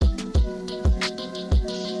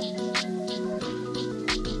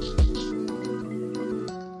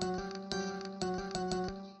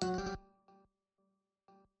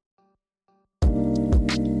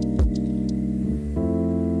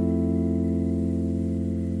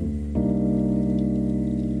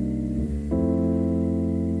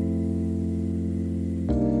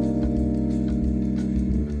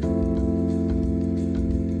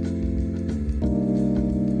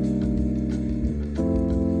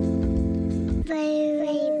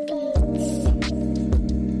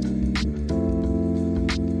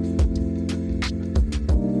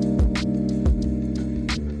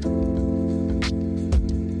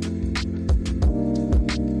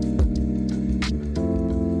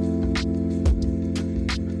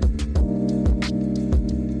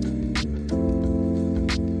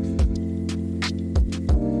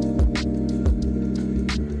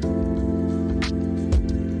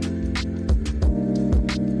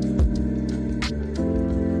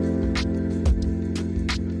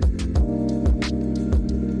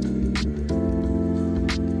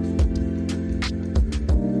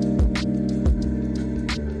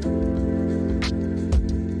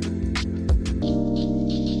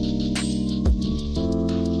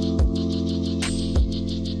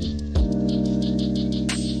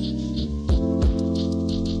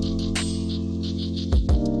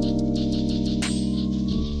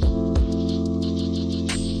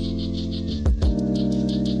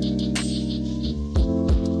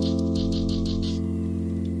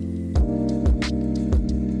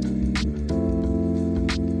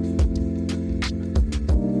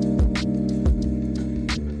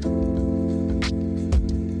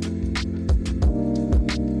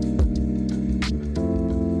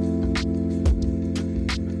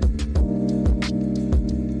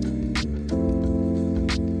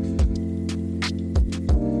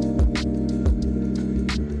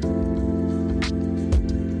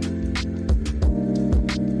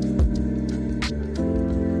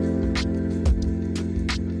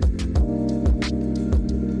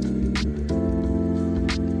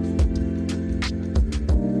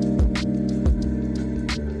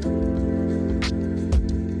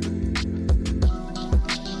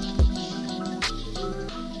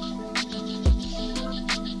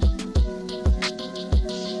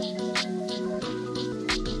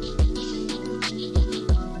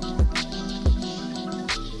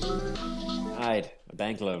A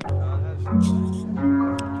bank loan.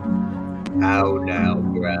 How now,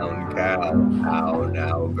 ground cow? How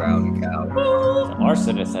now, ground cow? The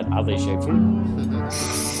arsonist had oddly shaped feet.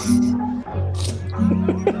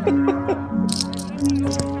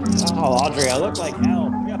 Oh, Audrey, I look like hell.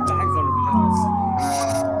 I got bags under my eyes.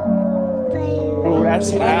 Oh,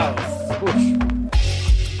 that's loud. Swoosh.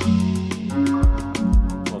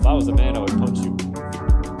 Well, if I was a man, I would punch you.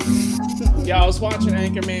 Yeah, I was watching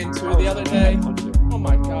Anchorman 2 the other day. Oh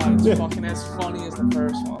my god, it's fucking as funny as the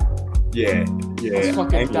first one. Yeah. It's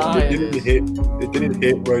fucking dying. It didn't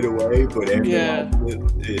hit right away, but after Yeah.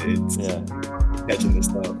 it's catching the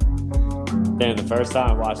stuff. Damn, the first time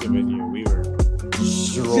I watched it with you, we were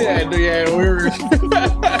destroyed. Yeah, we were.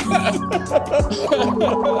 Oh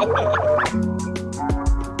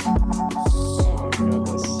my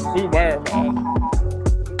goodness. We were, man.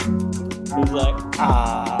 He's like,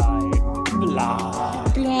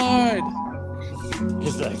 blood.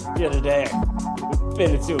 He's like, the other day, I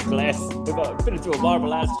bit into a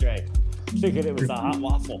marble ashtray, thinking it was a hot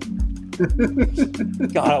waffle.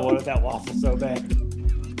 God, I wanted that waffle so bad.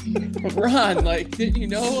 Ron, like, did you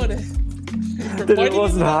know what it? That it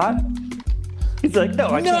wasn't hot? He's like, no,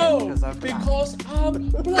 I can't because I'm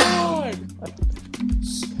blind.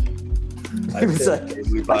 He was like,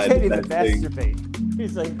 I can't even masturbate.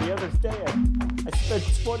 He's like, the other day, I spent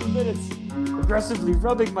 20 minutes aggressively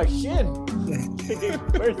rubbing my shin. Thinking,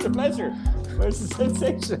 where's the pleasure? Where's the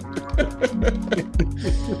sensation?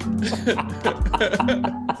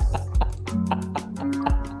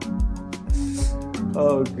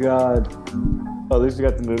 Oh, God. Oh, at least we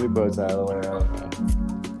got the movie boats out of the way.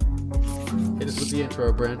 Hit us with the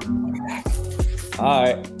intro, Brent. All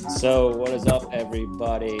right. So, what is up,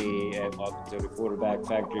 everybody? And welcome to the Quarterback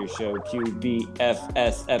Factory Show,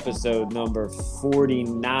 QBFS episode number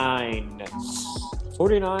 49.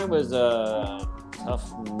 49 was a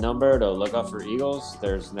tough number to look up for Eagles.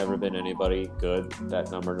 There's never been anybody good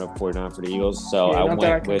that number, 49 for the Eagles. So, I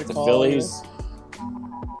went with the Phillies.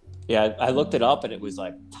 Yeah, I looked it up, and it was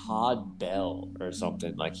like Todd Bell or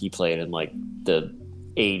something. Like, he played in, like, the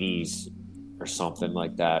 80s or something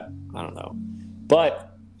like that. I don't know.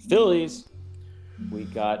 But Phillies, we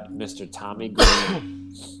got Mr. Tommy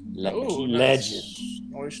Green, legend.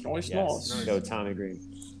 Nice. Go Tommy Green.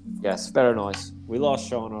 Yes, better noise. We lost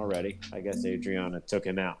Sean already. I guess Adriana took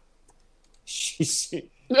him out. She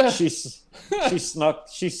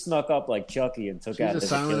snuck up like Chucky and took out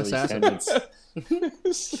his Achilles tendons.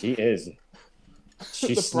 She is.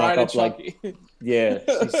 She snuck up like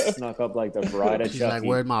she snuck up like the bride of Chucky. She's like,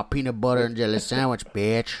 "Where's my peanut butter and jelly sandwich,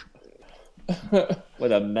 bitch?"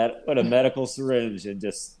 with a medical syringe and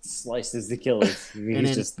just sliced his Achilles.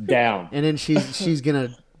 He's just down. And then she's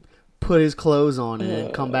gonna put his clothes on and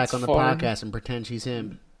then come back on the podcast and pretend she's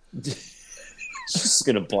him. She's just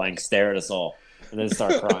gonna blank stare at us all and then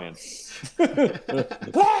start crying.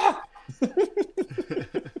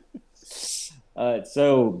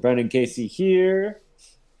 So Brendan Casey here,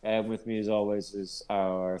 and with me as always is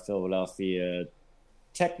our Philadelphia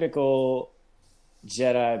technical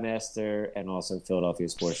Jedi Master and also Philadelphia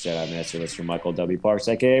Sports Jedi Master, Mr. Michael W. Parks,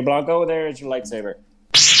 aka Blanco. There is your lightsaber.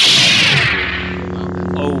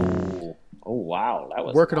 Oh wow, that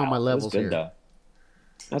was working on my levels good, here. Though.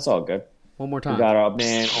 That's all good. One more time. We got our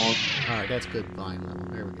man on. All right, that's good volume level.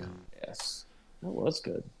 There we go. Yes, that was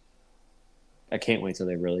good. I can't wait till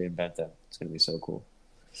they really invent them. It's gonna be so cool.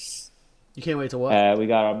 You can't wait till what? We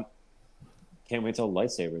got can't wait till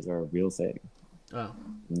lightsabers are a real thing. Oh,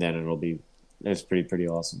 and then it's pretty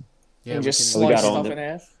awesome. Yeah, and just slice stuff in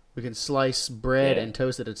half. We can slice bread and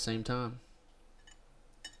toast it at the same time.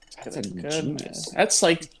 That's a good, genius. Man. That's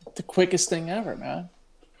like the quickest thing ever, man.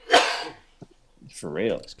 For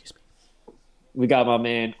real. Excuse me. We got my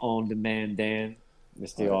man On Demand Dan,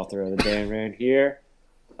 the author of the Dan Rand here.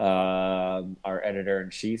 Our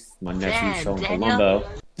editor-in-chief, my nephew Sean Colombo.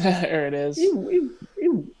 There it is. He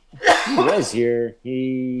was here.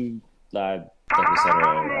 Like we said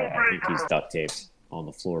earlier, I think he's duct taped on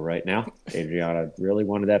the floor right now. Adriana really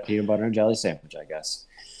wanted that peanut butter and jelly sandwich, I guess.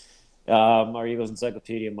 Our Eagles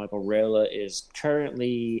Encyclopedia, Michael Rayla, is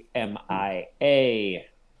currently MIA,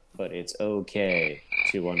 but it's okay.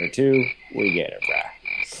 2 under 2, we get it,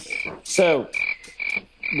 bruh. So,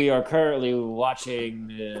 we are currently watching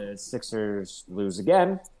the Sixers lose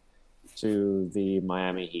again to the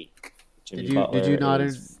Miami Heat. Jimmy Butler did you not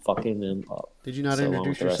is fucking them up. Did you not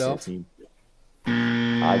introduce yourself?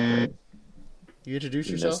 I could. You introduced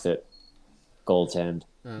You yourself? missed it. Goaltend.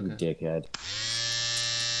 Okay. You dickhead.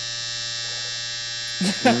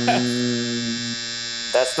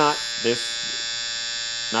 That's not this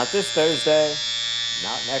Thursday.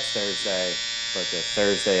 Not next Thursday. but the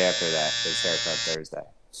Thursday after that is Haircut Thursday.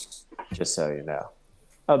 Just so you know.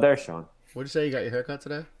 Oh, there's Sean. What'd you say? You got your haircut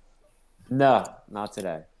today? No, not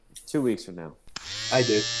today. 2 weeks from now. I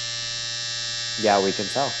do. Yeah, we can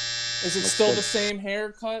tell. Is it Looks still good. the same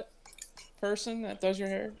haircut person that does your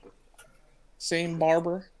hair? Same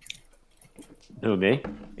barber? Who, me?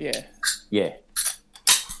 Yeah. Yeah.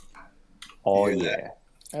 Oh, Hear yeah. that?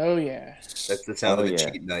 Oh, yeah. That's the sound Oh, of a yeah.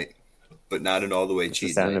 cheat night, but not an all the way It's the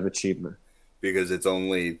cheat sound night of achievement. because it's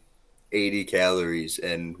only 80 calories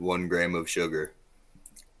and 1 gram of sugar.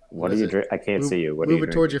 What What do is you it? drink? I can't see you. What do you Move it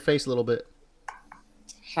drink? towards your face a little bit.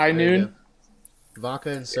 High There you noon? go. Vodka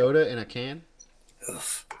and soda in a can. Ugh.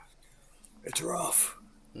 It's rough.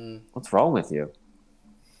 What's wrong with you?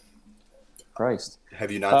 Christ.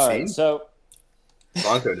 Have you not All seen? right, so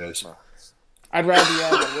Bronco knows. I'd rather you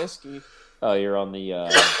have a whiskey. you're on the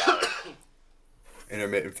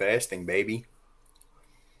Intermittent fasting, baby.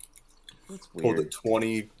 that's Pulled a weird.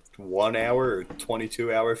 21 hour or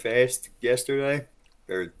 22 hour fast yesterday.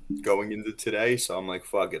 Or going into today, so I'm like,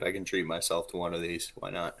 fuck it, I can treat myself to one of these. Why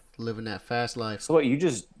not? Living that fast life. So what, you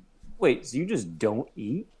just don't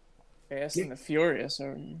eat? Fast and the Furious.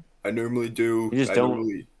 Or... I normally do. You just I don't-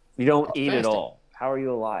 normally- You don't eat at fasting. all. How are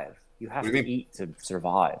you alive? You have What do to you mean? eat to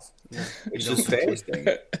survive. It's just fasting.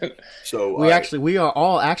 So We are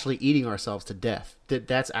all actually eating ourselves to death.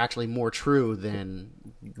 That's actually more true than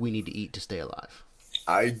we need to eat to stay alive.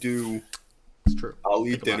 I do. It's true. I'll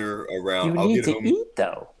eat Think about dinner You around. I'll need get to home. eat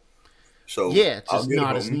though. So Yeah, it's I'll just get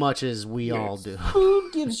not as home. much as we Yeah. all do.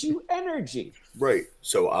 Food gives you energy. Right.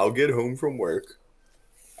 So I'll get home from work.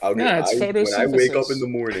 When it's I wake photosynthesis. up in the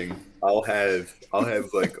morning, I'll have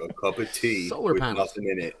like a cup of tea Solar with panels. nothing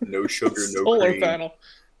in it, no sugar, no Solar cream, panel.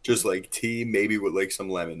 just like tea, maybe with like some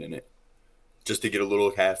lemon in it, just to get a little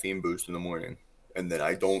caffeine boost in the morning. And then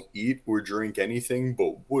I don't eat or drink anything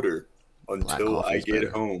but water until coffee I is get better.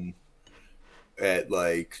 home at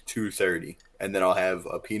like 2:30, and then I'll have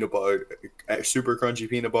a peanut butter, super crunchy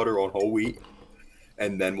peanut butter on whole wheat,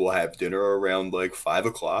 and then we'll have dinner around like 5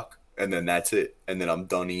 o'clock, and then that's it, and then I'm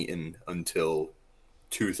done eating until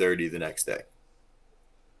 2:30 the next day.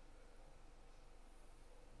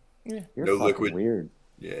 Yeah. You're No fucking liquid. weird.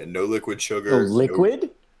 Yeah, no liquid sugar. No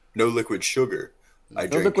liquid? No liquid sugar. I No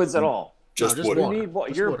drink liquids at all. just, No, just water. water. You need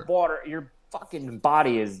Just your water. water. Your fucking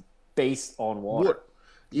body is based on water. Water.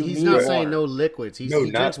 You He's need not water. saying no liquids. He No,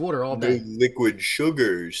 drinks not water all no day. liquid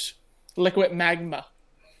sugars. Liquid magma.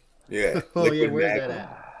 Yeah. Oh yeah, liquid where's magma.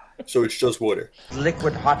 that at? So it's just water.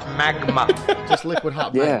 Liquid hot magma. Just liquid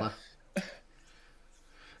hot Yeah. magma.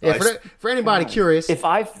 Yeah, for anybody curious, If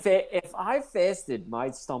I fasted, my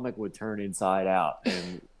stomach would turn inside out,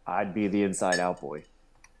 and I'd be the inside out boy.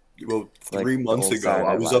 Well, Like 3 the months old ago, I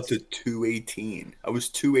Saturday was Night up to 218. I was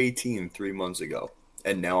 218 3 months ago,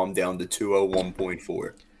 and now I'm down to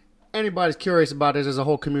 201.4. anybody's curious about this, there's a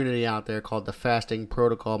whole community out there called the Fasting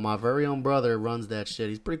Protocol. My very own brother runs that shit.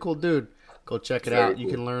 He's a pretty cool dude. Go check it Very out. You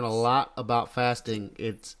cool. can learn a lot about fasting.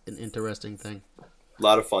 It's an interesting thing. A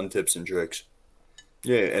lot of fun tips and tricks.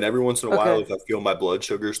 Yeah, and every once in a while, Okay. if I feel my blood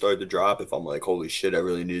sugar start to drop, if I'm like, holy shit, I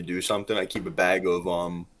really need to do something, I keep a bag of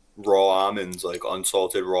raw almonds, like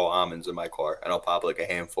unsalted raw almonds in my car, and I'll pop like a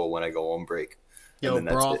handful when I go on break. Yo, and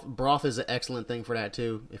then that's broth is an excellent thing for that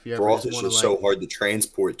too. If you ever Broth just is want to just like, so hard to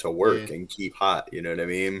transport to work Yeah. and keep hot. You know what I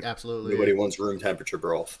mean? absolutely. Nobody wants room temperature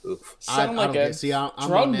broth. Oof. Sound like don't a get, see, I'm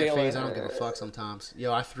drug on that dealer. phase. I don't give a fuck sometimes.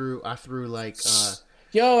 Yo, I threw like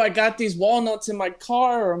Yo, I got these walnuts in my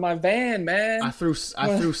car or my van, man. I threw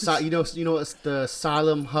you know what the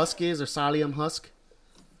psyllium husk is or psyllium husk.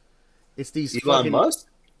 It's these Elon fucking Musk?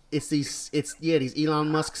 these Elon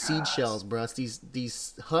Musk seed shells, bro. It's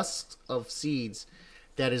these husks of seeds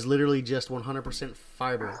that is literally just 100%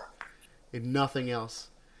 fiber and nothing else.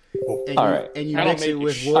 And All you, right. and you That'll mix make it you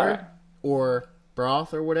with shit. water or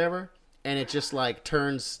broth or whatever, and it just like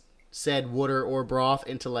turns said water or broth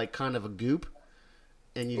into like kind of a goop,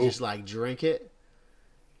 and you just like drink it,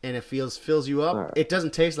 and it fills you up. All right. It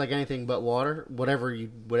doesn't taste like anything but water, whatever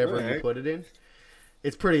you Alright. put it in.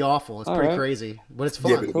 It's pretty awful. It's All pretty right. crazy, but it's fun.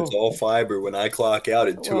 Yeah, but if it's all fiber, when I clock out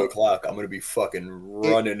at 2 Well- o'clock, I'm gonna be fucking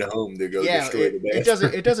running home to go Yeah, destroy the it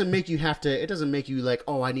bathroom. doesn't make you have to. It doesn't make you like,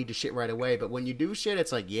 oh, I need to shit right away. But when you do shit,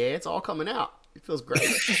 it's like, yeah, it's all coming out. It feels great.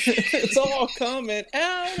 It's all coming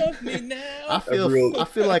out of me now. I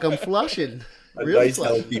feel like I'm flushing. A Really nice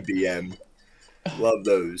flushing. healthy BM. Love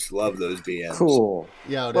those BMs. Cool.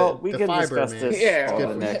 Yo, Well, we the can fiber, discuss man. this Yeah. on Good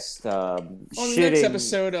the for next On the shitting- next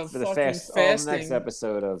episode of for the fucking On the next fasting.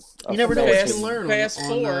 episode of You never know what you Fast- can learn fast on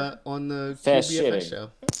forward. the Fast QBFS shitting. show.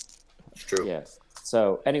 It's true. Yes.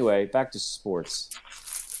 So anyway, back to sports.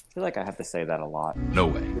 feel like I have to say that a lot. No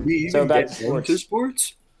way. We even So back get to into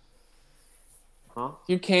sports? Huh?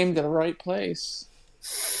 You came to the right place.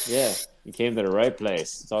 Yeah, you came to the right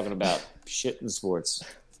place. Talking about shit in sports.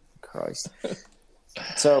 Christ.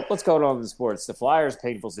 So what's going on in sports? The Flyers'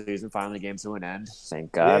 painful season finally came to an end.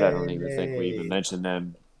 Thank God. I don't even think we even mentioned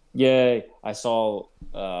them. Yay! I saw.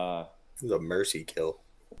 It was a mercy kill.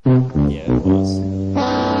 Yeah, it was.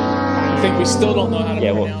 I think we still don't know how to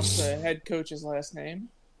Yeah, well- pronounce the head coach's last name.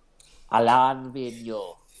 Alain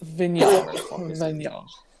Vigneault. Vigneault. Vigneault.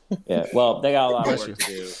 Yeah. Well, they got a lot of Bless work you. to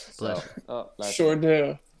do. So, bless Sure you.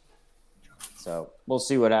 do. So we'll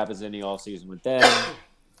see what happens in the off season with them.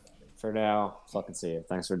 For now, fucking see you.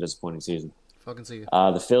 Thanks for a disappointing season. Fucking see you.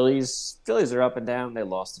 The Phillies are up and down. They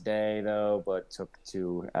lost today though, but took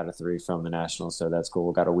 2 out of 3 from the Nationals, so that's cool.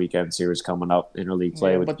 We got a weekend series coming up, interleague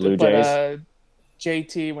play with the Blue Jays.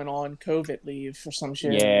 JT went on COVID leave for some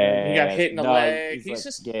shit. Yeah, He got hit in the leg. He's He's like,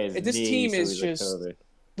 just this knee, team so is he's like just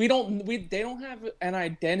COVID. they don't have an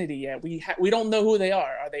identity yet. We don't know who they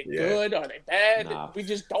are. Are they good? Are they bad? Nah. We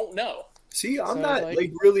just don't know. See, I'm So, not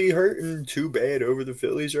like- really hurting too bad over the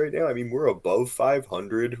Phillies right now. I mean, we're above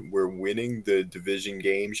 500. We're winning the division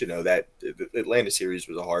games. You know that the Atlanta series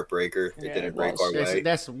was a heartbreaker. It Yeah, didn't it break was.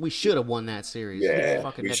 our way. We should have won that series. Yeah,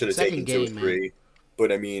 Fucking we that should have second taken 2 or game, man. 3.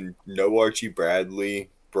 But I mean, no Archie Bradley.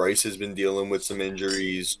 Bryce has been dealing with some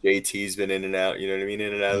injuries. JT's been in and out. You know what I mean?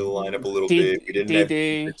 In and out of the lineup a little bit. We didn't have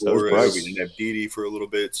DD. Dora, we didn't have Didi for a little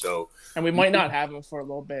bit. So And we might not have him for a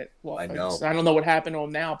little bit. Well, I know. I don't know what happened to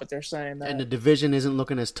him now, but they're saying that And the division isn't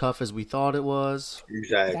looking as tough as we thought it was.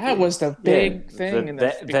 exactly. that was the big thing in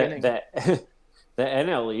the beginning. The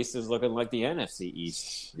NL East is looking like the NFC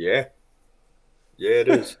East. Yeah, it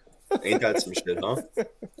is. Ain't that some shit, huh?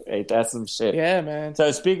 Ain't that some shit? Yeah, man. So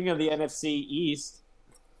speaking of the NFC East,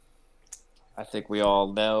 I think we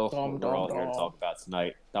all know Dum, what we're all dum, here to dum. talk about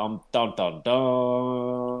tonight. Dum dum dum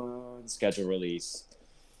dum. Schedule release.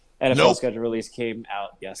 NFL Nope. schedule release came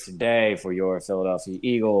out yesterday for your Philadelphia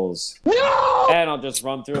Eagles. No! And I'll just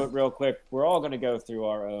run through it real quick. We're all going to go through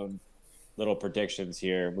our own little predictions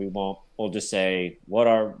here. We'll just say what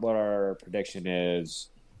our prediction is.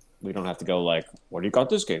 We don't have to go like, what do you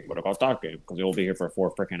got this game? What about that game? Because we'll be here for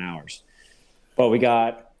 4 freaking hours. But we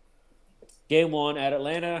got Game 1 at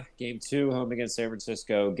Atlanta. Game 2 home against San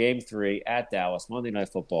Francisco. Game 3 at Dallas. Monday Night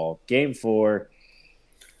Football. Game 4,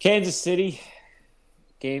 Kansas City.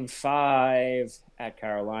 Game 5 at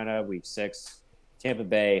Carolina. Week 6, Tampa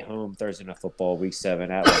Bay home Thursday Night Football. Week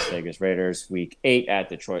 7 at Las Vegas Raiders. Week 8 at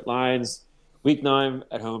Detroit Lions. Week 9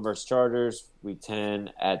 at home versus Chargers. Week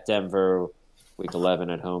 10 at Denver. Week 11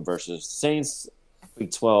 at home versus Saints.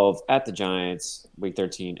 Week 12 at the Giants. Week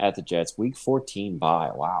 13 at the Jets. Week 14 bye.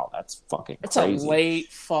 Wow, that's fucking It's crazy. a late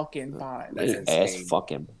fucking bye. That's Late ass insane.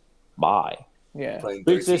 fucking bye. Yeah. Playing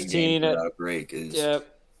Week 13 15 games without a break is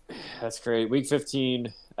Yep, that's great. Week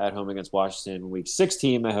 15 at home against Washington. Week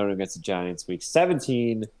 16 at home against the Giants. Week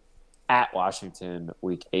 17 at Washington.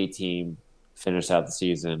 Week 18 finish out the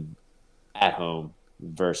season at home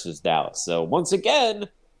versus Dallas. So once again,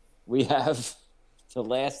 we have the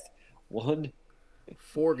last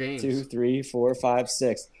 4 games. 2, 3, 4, 5,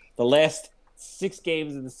 6. The last 6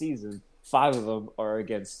 games of the season, 5 of them are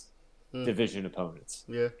against division opponents.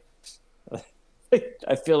 Yeah.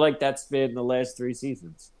 I feel like that's been the last 3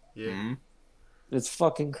 seasons. Yeah. Mhm. It's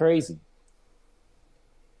fucking crazy.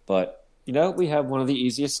 But, we have one of the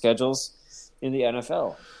easiest schedules in the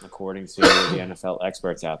NFL, according to the NFL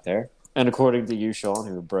experts out there. And according to you, Sean,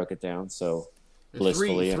 who broke it down so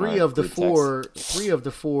blissfully. in Three our of the group text. 4 of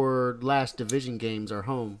the 4 last division games are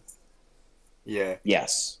home. yeah.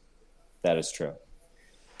 Yes, that is true.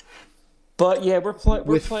 But, yeah, we're playing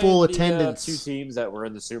With full the, attendance. 2 teams that were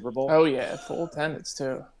in the Super Bowl. Oh yeah, full attendance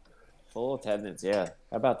too. Full attendance, yeah.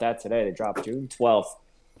 How about that today? They dropped June 12th.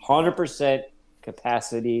 100%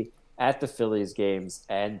 capacity at the Phillies games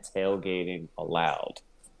and tailgating allowed.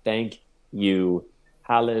 Thank you.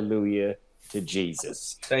 Hallelujah to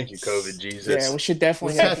Jesus. Thank you, COVID Jesus. Yeah, we should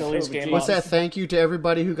definitely What's have that- Phillies game. What's on. that thank you to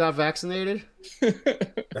everybody who got vaccinated?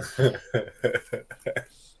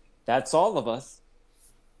 That's all of us.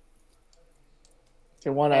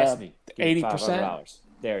 You want Ask me. Give me 80%? $500.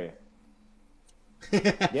 There you.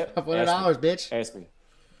 Yep. $500, bitch. Ask me.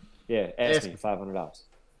 Yeah, ask Ask me. me. $500.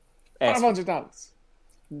 Ask me. $500.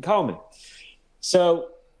 Call me. So,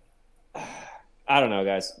 I don't know,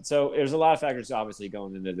 guys. So, there's a lot of factors obviously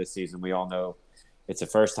going into this season. We all know it's a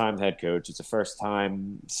first-time head coach. It's a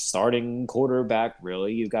first-time starting quarterback,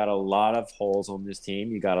 really. You've got a lot of holes on this team.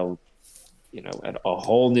 You got a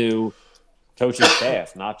whole new coaching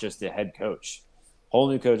staff, not just the head coach. Whole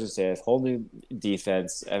new coaching staff, whole new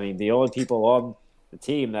defense. I mean, the only people on the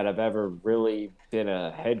team that have ever really been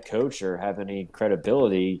a head coach or have any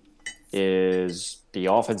credibility is the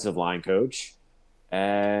offensive line coach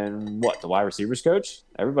and the wide receivers coach.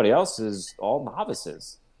 Everybody else is all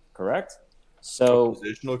novices, correct? So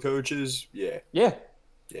positional coaches, yeah,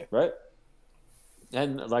 right.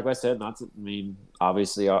 And like I said,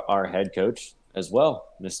 obviously our head coach as well,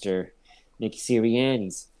 Mr. Nick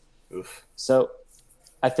Sirianni. Oof. So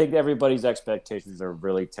I think everybody's expectations are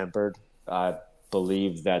really tempered. I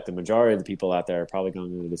believe that the majority of the people out there are probably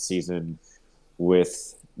going into the season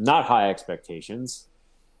with not high expectations.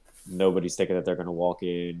 Nobody's thinking that they're going to walk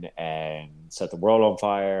in and set the world on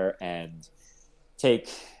fire and take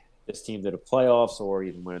this team to the playoffs or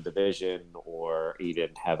even win a division or even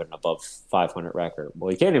have an above 500 record.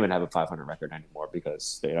 Well, you can't even have a 500 record anymore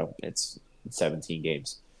because it's 17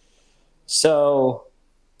 games. So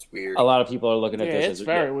it's weird. A lot of people are looking at this. It's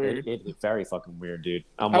very weird. It's very fucking weird, dude.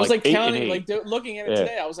 I was counting, looking at it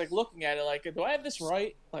today. I was looking at it like, do I have this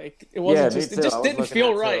right? Like, it wasn't just. It just didn't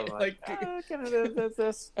feel right.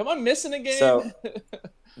 Am I missing a game? So,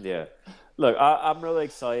 yeah. Look, I'm really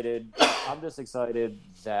excited. I'm just excited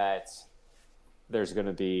that there's going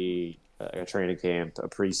to be a training camp, a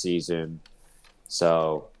preseason.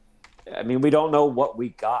 So, we don't know what we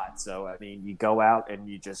got. So, you go out and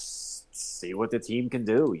you just see what the team can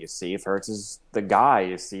do. You see if Hurts is the guy.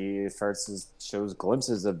 You see if Hurts shows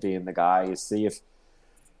glimpses of being the guy. You see if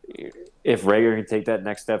Rager can take that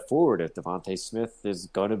next step forward. If Devontae Smith is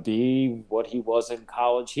going to be what he was in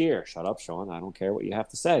college here. Shut up, Sean. I don't care what you have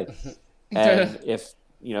to say. And if,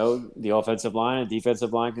 the offensive line and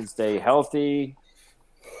defensive line can stay healthy,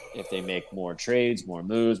 if they make more trades, more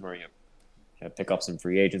moves, more pick up some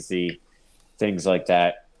free agency, things like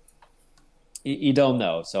that, you don't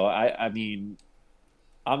know. So, I'm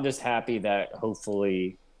just happy that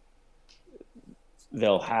hopefully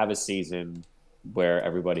they'll have a season where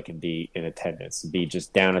everybody can be in attendance, be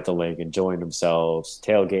just down at the lake, enjoying themselves,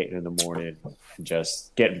 tailgating in the morning, and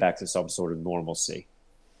just getting back to some sort of normalcy.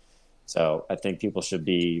 So I think people should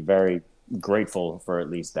be very grateful for at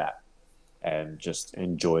least that and just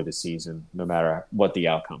enjoy the season no matter what the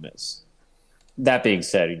outcome is. That being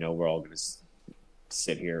said, we're all going to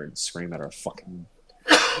sit here and scream at our fucking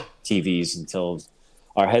TVs until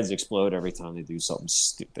our heads explode every time they do something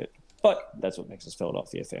stupid. But that's what makes us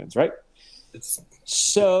Philadelphia fans, right?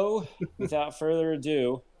 So, without further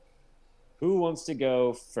ado, who wants to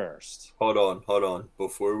go first? Hold on.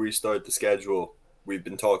 Before we start the schedule, we've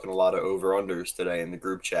been talking a lot of over-unders today in the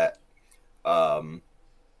group chat.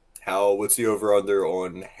 What's the over-under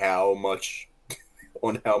on how much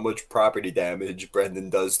property damage Brendan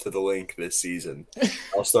does to the link this season?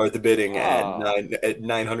 I'll start the bidding at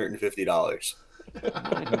 $950.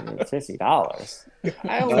 $950.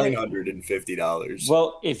 $950.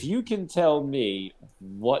 Well, if you can tell me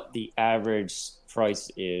what the average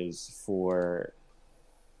price is for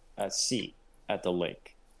a seat at the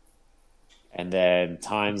link, and then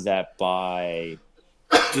times that by,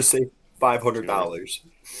 just say $500.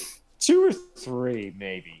 2 or 3,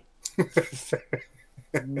 maybe.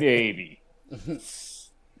 Maybe.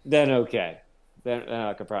 Then okay. Then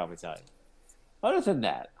I could probably tell you. Other than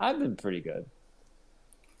that, I've been pretty good.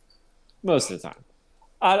 Most of the time.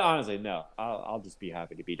 Honestly, no. I'll just be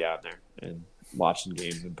happy to be down there and watching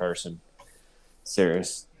games in person.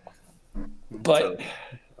 Serious. But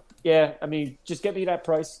yeah, just get me that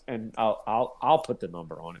price and I'll put the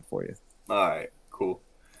number on it for you. All right, cool.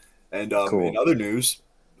 And in other news,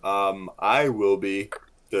 I will be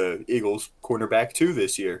the Eagles cornerback 2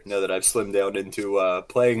 this year. Now that I've slimmed down into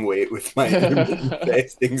playing weight with my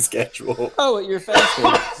fasting schedule. Oh, you're fasting?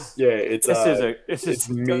 Yeah, it's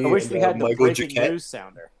me. I wish we had the Michael breaking Jacquet. news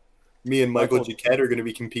sounder. Me and Michael Jacquet are going to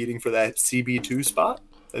be competing for that CB2 spot.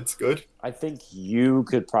 That's good. I think you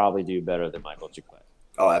could probably do better than Michael Jacquet.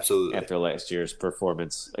 Oh, absolutely. After last year's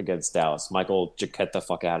performance against Dallas. Michael Jacquet the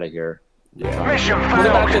fuck out of here. Yeah. Mission What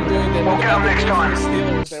about the failed. dude that We'll get him next time.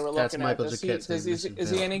 Steelers they were looking That's at? Michael Is Jacquet's is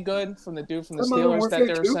he any good from the dude from the From Modern Steelers that Warfare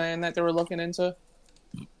they were 2? saying that they were looking into?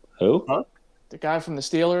 Who? Huh? The guy from the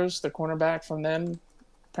Steelers, the cornerback from them.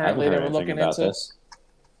 I haven't Apparently they heard were anything looking about into. this.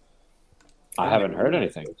 I haven't heard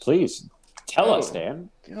anything. Please tell us, Dan.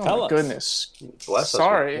 Oh Tell my us. goodness. Bless us.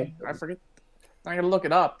 Sorry, I forget. I gotta look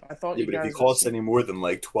it up. I thought Yeah, you but if guys. it costs any more than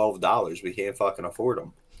like $12, we can't fucking afford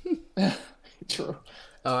them. True.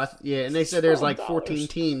 Yeah, and they said there's like $12. 14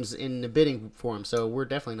 teams in the bidding for him, so we're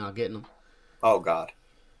definitely not getting them. Oh, God.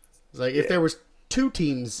 It's like if there was 2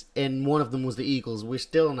 teams and one of them was the Eagles, we're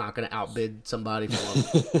still not going to outbid somebody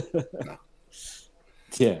for them.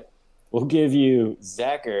 Yeah. We'll give you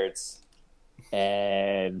Zach Ertz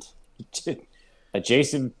and a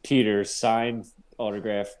Jason Peters signed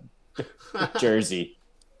autograph jersey.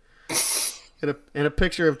 And a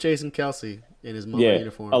picture of Jason Kelsey in his Mamba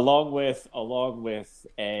uniform. Along with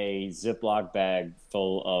a Ziploc bag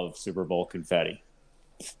full of Super Bowl confetti.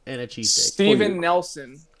 And a cheesesteak. Steven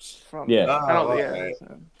Nelson. So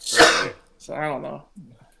I don't know.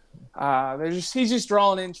 He's just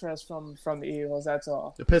drawing interest from the Eagles. That's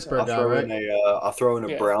all. The Pittsburgh guy, right? I'll throw in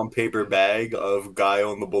a brown paper bag of Guy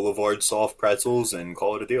on the Boulevard soft pretzels and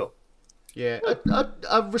call it a deal. Yeah,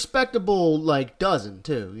 a respectable dozen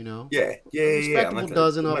too. You know. Yeah. Respectable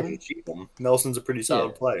dozen of them. Cheap them. Nelson's a pretty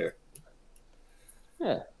solid player.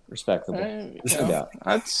 Yeah, respectable.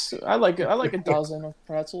 I like a dozen of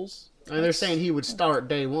pretzels. And they're saying he would start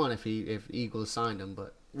day one if Eagles signed him,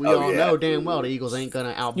 but we all know damn well the Eagles ain't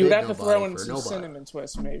gonna outbid nobody. You'd have to throw in some cinnamon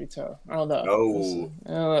twists maybe too. I don't know.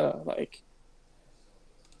 No.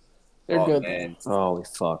 They're good. Man. Holy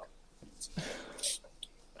fuck.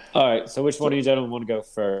 All right, so which one of you gentlemen want to go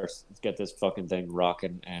first? Let's get this fucking thing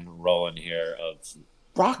rocking and rolling here.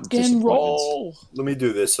 Rock and roll. Let me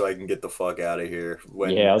do this so I can get the fuck out of here.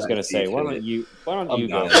 I was gonna say, why don't you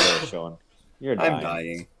go first, Sean? You're dying. I'm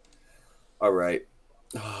dying. All right.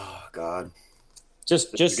 Oh God.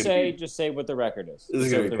 Just say what the record is. This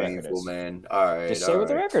is gonna be painful, man. All right. Just say what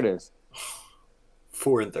the record is.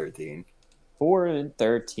 4-13.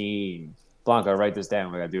 4-13. Blanco, write this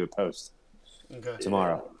down. We gotta do a post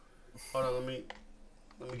tomorrow. Hold on, let me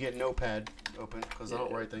get Notepad open because I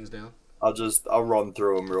don't write things down. I'll run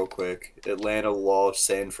through them real quick. Atlanta lost,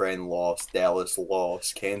 San Fran lost, Dallas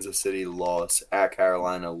lost, Kansas City lost, at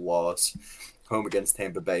Carolina lost, home against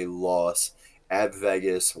Tampa Bay lost, at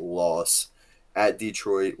Vegas lost, at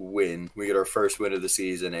Detroit win. We get our first win of the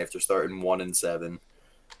season after starting 1-7.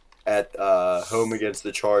 At home against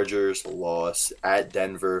the Chargers loss, at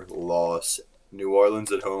Denver loss, New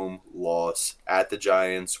Orleans at home loss, at the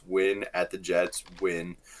Giants win, at the Jets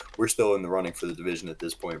win. We're still in the running for the division at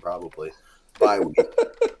this point, probably. Bye week.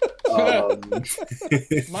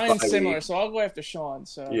 Mine's similar, so I'll go after Sean.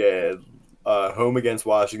 So yeah, home against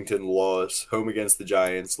Washington loss, home against the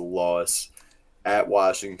Giants loss, at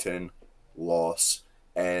Washington loss,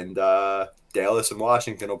 and Dallas and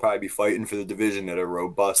Washington will probably be fighting for the division at a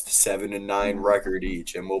robust 7-9 record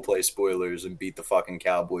each, and we'll play spoilers and beat the fucking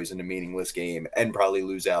Cowboys in a meaningless game and probably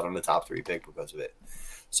lose out on the top 3 pick because of it.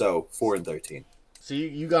 So 4-13. So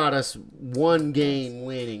you got us one game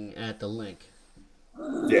winning at the link.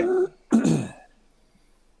 Yeah.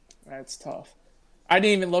 That's tough. I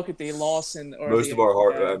didn't even look at the loss most of our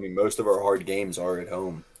hard games are at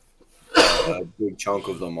home. A big chunk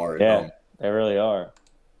of them are at home. Yeah, they really are.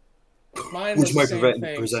 Which might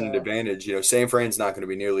present an advantage. You know, San Fran's not going to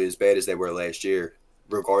be nearly as bad as they were last year,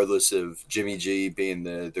 regardless of Jimmy G being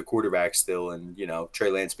the quarterback still, and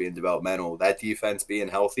Trey Lance being developmental. That defense being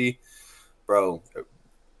healthy, bro.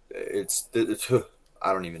 It's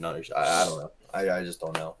I don't even understand. I don't know. I just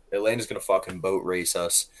don't know. Atlanta's going to fucking boat race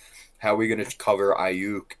us. How are we going to cover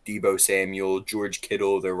Ayuk, Deebo Samuel, George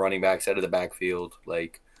Kittle, their running backs out of the backfield? I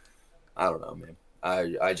don't know, man.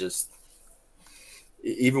 I just.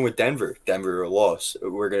 Even with Denver a loss.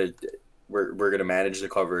 We're gonna manage to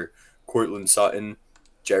cover Courtland Sutton,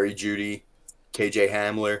 Jerry Jeudy, KJ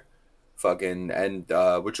Hamler,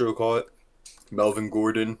 what you call it, Melvin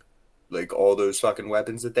Gordon, all those fucking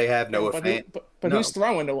weapons that they have. Noah Fant. But who's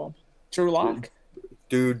throwing to them? Drew Lock.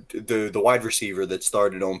 Dude, the wide receiver that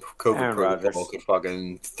started on COVID protocol could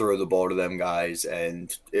fucking throw the ball to them guys,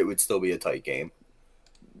 and it would still be a tight game.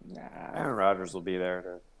 Nah, Aaron Rodgers will be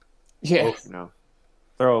there to,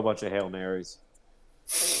 throw a bunch of Hail Marys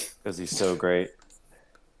because he's so great.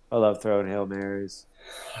 I love throwing Hail Marys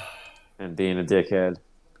and being a dickhead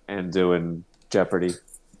and doing Jeopardy.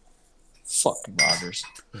 Fucking Rodgers.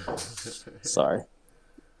 Sorry.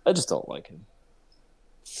 I just don't like him.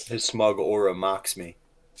 His smug aura mocks me.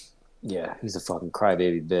 Yeah, he's a fucking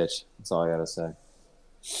crybaby bitch. That's all I gotta say.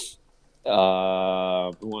 Who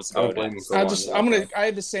wants to go next? I had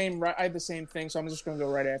the same thing, so I'm just gonna go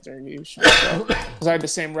right after you, because I had the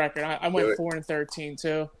same record. I went 4-13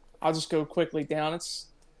 too. I'll just go quickly down.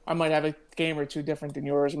 I might have a game or two different than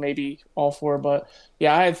yours, maybe all 4, but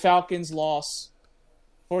yeah, I had Falcons loss,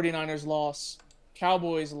 49ers loss,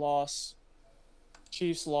 Cowboys loss,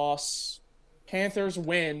 Chiefs loss, Panthers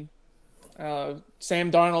win. Sam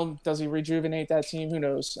Darnold, does he rejuvenate that team? Who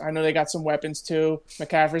knows? I know they got some weapons too.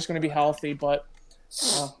 McCaffrey's going to be healthy, but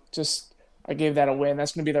I gave that a win.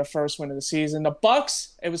 That's going to be their first win of the season. The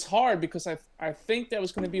Bucks, it was hard because I think that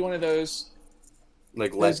was going to be one of those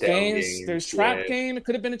games. There's trap game. It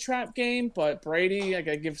could have been a trap game, but Brady, I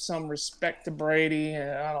got to give some respect to Brady. And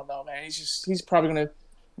I don't know, man. He's probably going to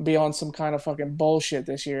be on some kind of fucking bullshit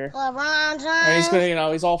this year. LeBron James. And he's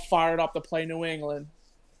gonna, he's all fired up to play New England.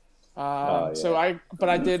 Yeah. So I put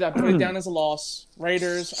it down as a loss.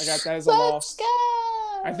 Raiders, I got that as a loss.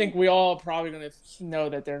 I think we all probably gonna know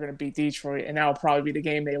that they're gonna beat Detroit, and that'll probably be the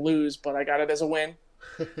game they lose. But I got it as a win.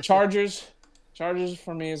 Chargers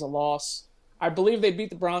for me is a loss. I believe they beat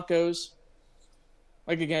the Broncos.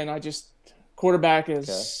 Like again, quarterback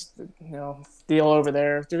is deal over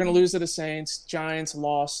there. They're gonna lose to the Saints. Giants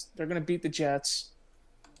lost. They're gonna beat the Jets.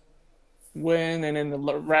 Win, and then the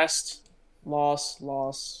rest loss.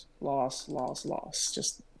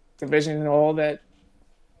 Just division and all that.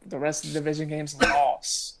 The rest of the division games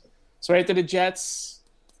loss. So right to the Jets,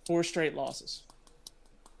 4 straight losses.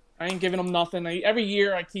 I ain't giving them nothing. Every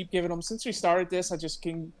year I keep giving them. Since we started this, I just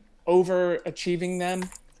keep overachieving them.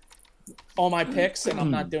 All my picks, and I'm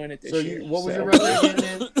not doing it this year. What was your record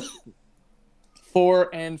again, man?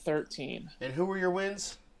 4-13. And who were your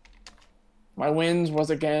wins? My wins was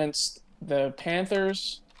against the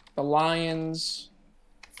Panthers, the Lions,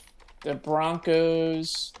 the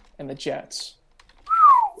Broncos, and the Jets.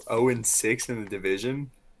 0-6 in the division.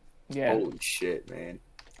 Yeah. Holy shit, man.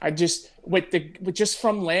 I just with just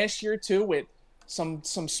from last year too, with some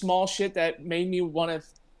small shit that made me want to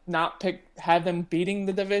not have them beating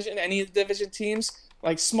the division, any of the division teams,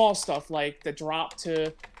 like small stuff like the drop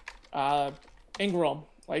to Ingram,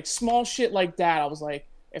 like small shit like that. I was like,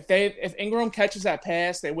 if Ingram catches that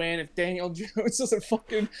pass, they win. If Daniel Jones doesn't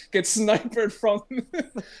fucking get sniped from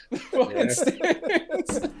the fucking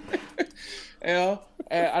stands, I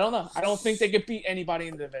don't know. I don't think they could beat anybody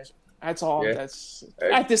in the division. That's all. Yeah. That's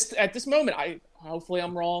at this moment. Hopefully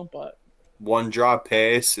I'm wrong, but one drop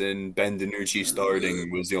pass and Ben DiNucci starting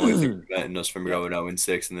was the only thing preventing us from going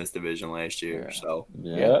 0-6 in this division last year. Yeah. So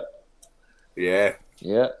Yeah.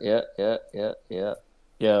 Yeah.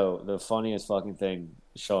 Yo, the funniest fucking thing,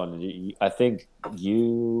 Sean, I think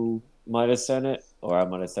you might have said it, or I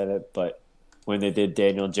might have said it, but when they did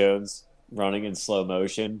Daniel Jones running in slow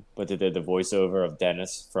motion, but they did the voiceover of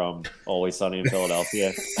Dennis from Always Sunny in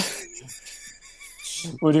Philadelphia.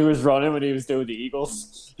 When he was running, when he was doing the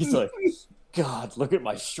Eagles, he's like, God, look at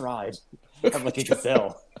my stride. I'm like a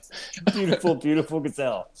gazelle. Beautiful, beautiful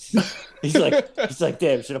gazelle. He's like,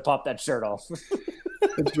 damn, should have popped that shirt off.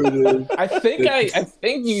 I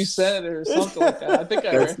think you said it or something like that. I think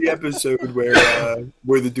That's the episode where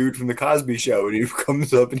the dude from the Cosby Show, and he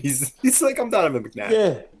comes up and he's like, I'm Donovan McNabb.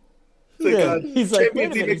 Yeah. He's like,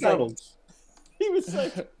 wait a minute. McDonald's. He's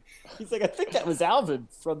like, I think that was Alvin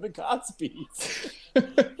from the Cosbys.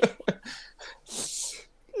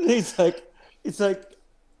 He's like,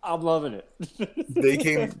 I'm loving it. They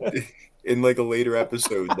came in like a later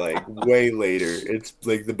episode, like way later. It's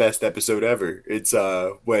like the best episode ever. It's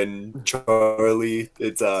when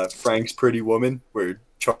Frank's Pretty Woman, where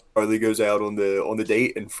Charlie goes out on the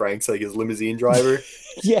date and Frank's like his limousine driver.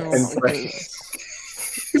 Yes.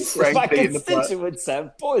 And Frank My dating constituents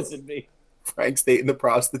have poisoned me. Frank's dating the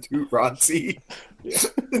prostitute, Ronzi. Yeah.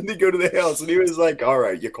 And they go to the house, and he was like, all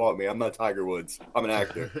right, you caught me. I'm not Tiger Woods. I'm an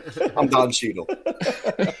actor. I'm Don Cheadle.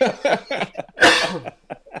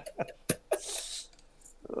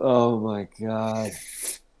 Oh, my God.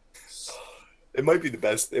 It might be the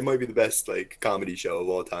best. It might be the best like comedy show of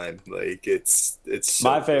all time. Like it's so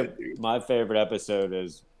my good, favorite. dude. My favorite episode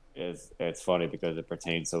is it's funny because it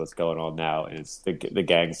pertains to what's going on now. And it's the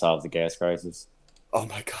gang solves the gas crisis. Oh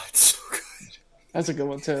my god, so good. That's a good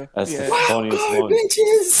one too. That's Yeah. the funniest God, one.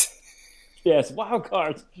 bitches. Yes, wild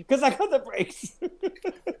cards because I got the breaks.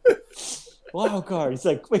 Wild card. He's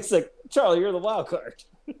like, Charlie, you're the wild card.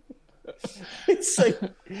 It's like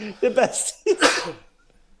the best.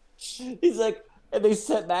 He's like, and they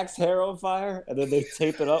set Mac's hair on fire, and then they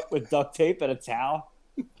tape it up with duct tape and a towel.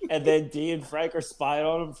 And then Dee and Frank are spying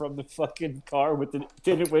on him from the fucking car with the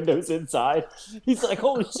tinted windows inside. He's like,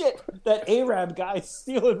 holy shit, that Arab guy's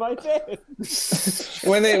stealing my van.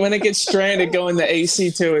 When they get stranded, going to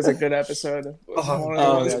AC too is a good episode.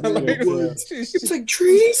 It's like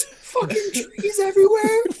trees, fucking trees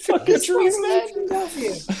everywhere. Fucking trees, man.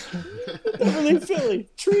 Beverly, Philly,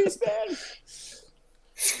 trees, man.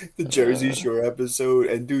 The Jersey Shore episode,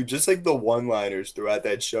 and dude, just like the one-liners throughout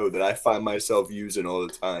that show that I find myself using all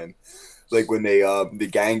the time. Like when they the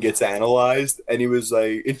gang gets analyzed, and he was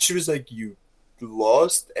like, and she was like, you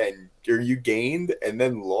lost or you gained and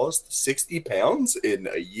then lost 60 pounds in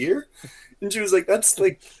a year. And she was like, that's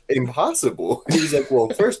like impossible. And he's like, well,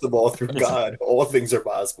 first of all, through God, all things are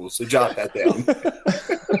possible. So jot that down.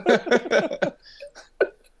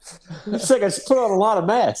 It's like I just put on a lot of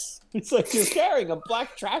mass. It's like you're carrying a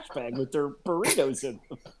black trash bag with their burritos in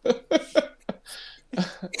them.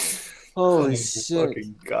 Holy Oh, shit.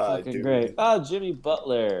 fucking God, Fucking dude. great. Jimmy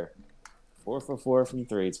Butler. 4 for 4 from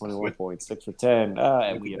 3, 21 With- points, 6 for 10.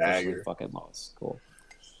 And with we the officially dagger. fucking lost. Cool.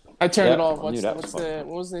 I turned Yep, it off. I What's knew the, that was what's fucking the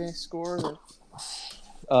what was the score?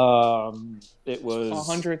 It was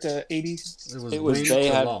 100 to 80. It was win they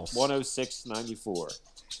to had loss. 106-94.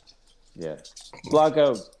 Yeah.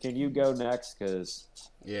 Blanco, can you go next? Because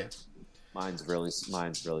Yeah. mine's really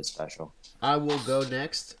special. I will go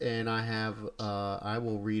next, and I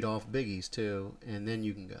will read off Biggie's too, and then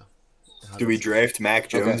you can go. Do we draft Mac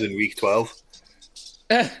Jones in week 12?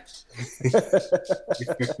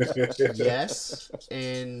 Yes,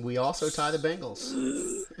 and we also tie the Bengals.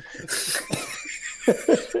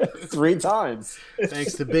 3 times.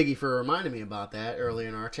 Thanks to Biggie for reminding me about that early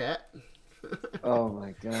in our chat. Oh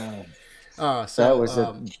my god. So That was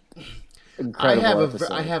incredible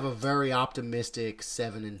episode. I have a very optimistic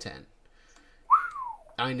 7-10.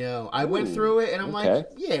 I know. I went through it and I'm like,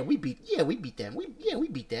 we beat them. We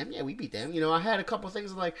beat them. You know, I had a couple of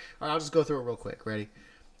things like, all right, I'll just go through it real quick. Ready?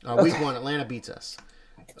 Week 1, Atlanta beats us.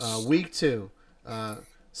 Week 2,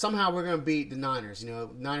 somehow we're gonna beat the Niners. You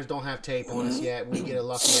know, Niners don't have tape on us yet. We get a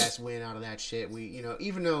lucky ass win out of that shit.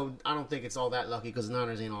 Even though I don't think it's all that lucky because the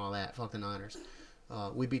Niners ain't all that. Fuck the Niners.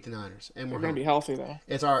 We beat the Niners, and We're we're gonna home. be healthy though.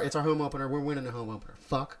 It's our home opener. We're winning the home opener.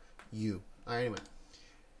 Fuck you. All right, anyway.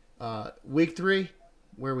 Week 3,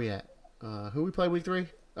 where are we at? Who we play week 3?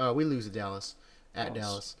 We lose to Dallas at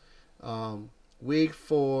Dallas. Week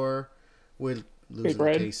 4, we losing to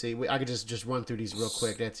KC. I could just run through these real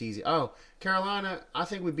quick. That's easy. Oh, Carolina. I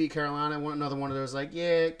think we beat Carolina. Another one of those like,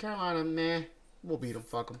 yeah, Carolina, meh. We'll beat them.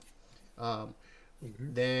 Fuck them.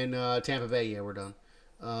 Then Tampa Bay. Yeah, we're done.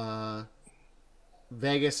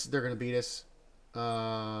 Vegas. They're gonna beat us.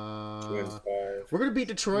 We're gonna beat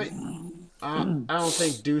Detroit. I don't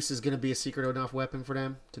think Deuce is gonna be a secret enough weapon for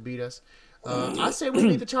them to beat us. I say we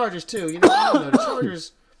beat the Chargers too. You know, I don't know.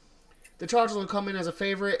 The Chargers will come in as a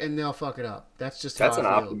favorite and they'll fuck it up. That's just That's how an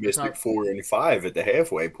I feel. optimistic 4-5 at the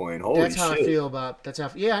halfway point. Holy That's how shit. I feel about.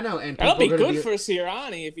 Yeah, I know. And That'll be people are gonna good for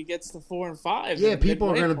Sirianni if he gets to 4 and 5. Yeah, people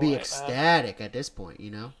are going to be ecstatic at this point.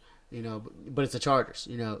 You know, but it's the Chargers.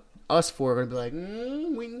 You know, us four are gonna be like,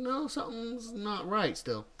 we know something's not right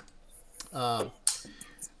still. And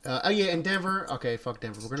Denver. Okay, fuck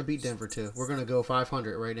Denver. We're gonna beat Denver too. We're gonna go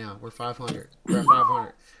 500 right now. We're 500. We're at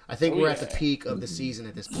 500. I think we're at the peak of the season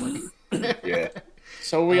at this point. Yeah.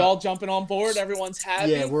 So we all jumping on board. Everyone's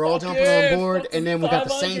happy. Yeah, we're all Fuck jumping yeah, on board, and then we got the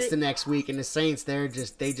 500. Saints the next week, and the Saints they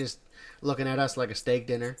just looking at us like a steak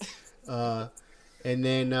dinner. And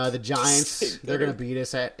then the Giants, they're gonna beat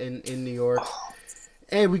us in New York.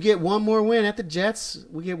 Hey, we get one more win at the Jets.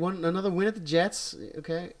 We get another win at the Jets.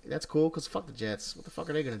 Okay, that's cool because fuck the Jets. What the fuck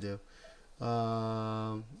are they gonna do?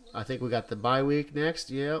 I think we got the bye week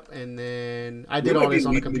next. Yep, and then I did all this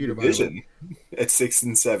on the computer. By the way. At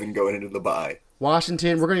 6-7 going into the bye.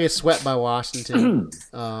 Washington, we're gonna get swept by Washington.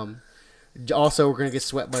 Also, we're gonna get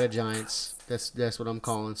swept by the Giants. That's what I'm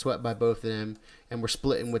calling swept by both of them, and we're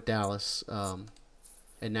splitting with Dallas.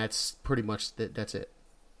 And that's pretty much that's it.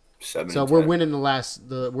 7 So we're winning the last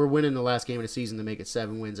game of the season to make it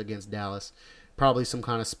 7 wins against Dallas. Probably some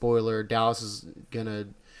kind of spoiler. Dallas is gonna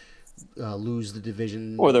lose the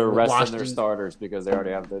division, Or they're resting their starters because they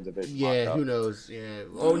already have the division. Yeah, who knows? Yeah.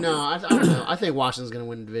 Oh no, I don't know. I think Washington's gonna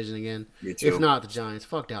win the division again. Me too. If not the Giants,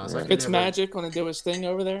 fuck Dallas. Right. It's Magic gonna do his thing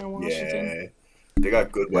over there in Washington. Yeah. They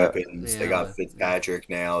got good weapons. Yeah. They got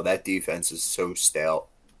Fitzpatrick now. That defense is so stout.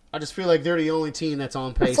 I just feel like they're the only team that's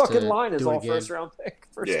on pace The fucking to line is do it all again. first round pick.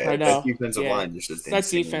 Yeah, I know. that defensive Yeah. line is just That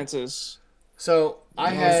insane. defense is. So I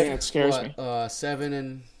The only had thing that scares me. 7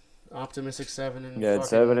 and optimistic 7 and Yeah, fucking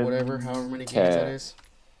 7 and whatever, however many games 10. that is.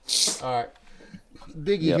 All right,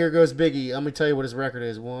 Biggie. Yep. Here goes Biggie. Let me tell you what his record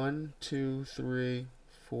is: 1, 2, 3,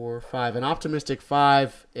 4, 5. An optimistic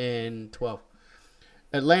 5 and 12.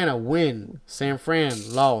 Atlanta win. San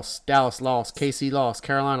Fran lost. Dallas lost. KC lost.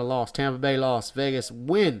 Carolina lost. Tampa Bay lost. Vegas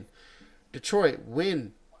win. Detroit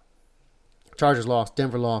win. Chargers lost.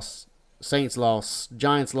 Denver lost. Saints lost.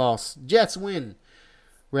 Giants lost. Jets win.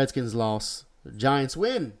 Redskins lost. Giants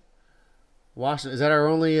win. Washington, is that our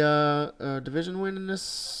only division win in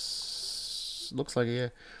this? Looks like it, yeah.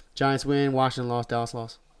 Giants win. Washington lost. Dallas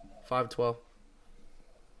lost. 5-12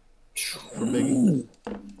 for Biggie.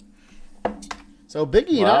 So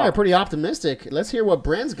Biggie and I are pretty optimistic. Let's hear what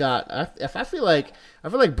Bren's got. I feel like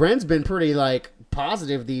Bren's been pretty like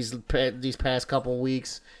positive these past couple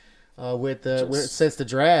weeks since the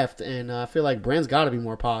draft, and I feel like Bren's got to be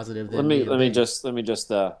more positive. Than Let me just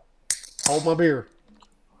hold my beer.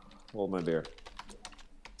 Hold my beer.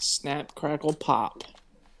 Snap, crackle, pop.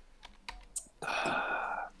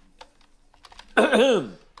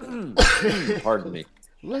 Pardon me.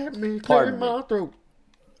 Let me clear Pardon me. my throat.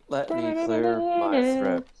 Let me clear my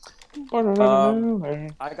throat.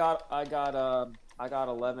 I got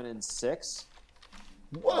 11-6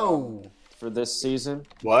 Whoa. for this season.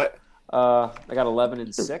 What? I got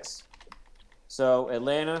 11-6. So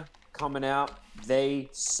Atlanta coming out, they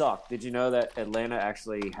suck. Did you know that Atlanta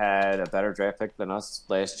actually had a better draft pick than us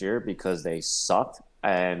last year because they sucked?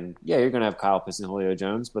 And yeah, you're gonna have Kyle Pitts and Julio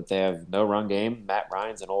Jones, but they have no run game. Matt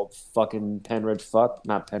Ryan's an old fucking Penridge fuck.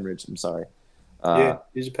 Not Penridge. I'm sorry. Yeah,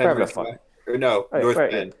 he's a Penn guy. Or no, North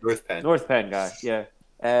Penn. North Penn. North Penn guy. Yeah,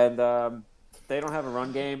 and they don't have a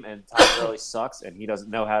run game, and Todd Gurley sucks, and he doesn't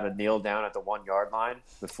know how to kneel down at the 1 yard line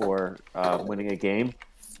before winning a game.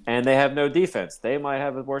 And they have no defense. They might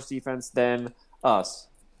have a worse defense than us.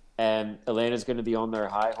 And Atlanta's going to be on their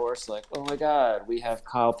high horse, like, oh my God, we have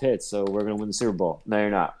Kyle Pitts, so we're going to win the Super Bowl. No, you're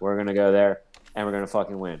not. We're going to go there, and we're going to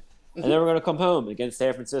fucking win. And then we're going to come home against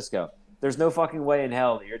San Francisco. There's no fucking way in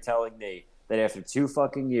hell that you're telling me that after 2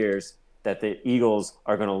 fucking years that the Eagles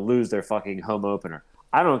are going to lose their fucking home opener.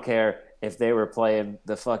 I don't care if they were playing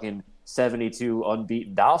the fucking 72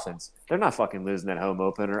 unbeaten Dolphins. They're not fucking losing that home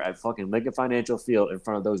opener at fucking Lincoln Financial Field in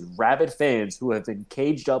front of those rabid fans who have been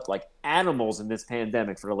caged up like animals in this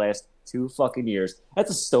pandemic for the last 2 fucking years.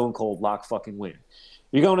 That's a stone cold lock fucking win.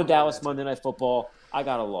 You're going to Dallas Monday Night Football. I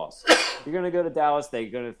got a loss. You're going to go to Dallas. They're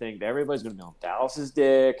going to think that everybody's going to know Dallas's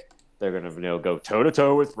dick. They're going to go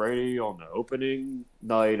toe-to-toe with Brady on the opening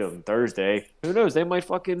night on Thursday. Who knows? They might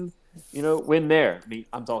fucking, win there. I mean,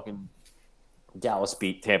 I'm talking Dallas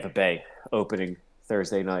beat Tampa Bay opening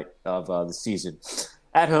Thursday night of the season.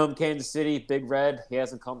 At home, Kansas City, Big Red. He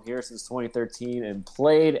hasn't come here since 2013 and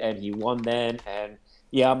played, and he won then. And,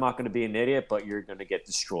 yeah, I'm not going to be an idiot, but you're going to get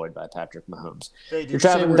destroyed by Patrick Mahomes. Hey, did you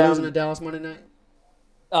say we're losing to Dallas Monday night?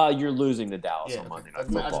 You're losing to Dallas on Monday Night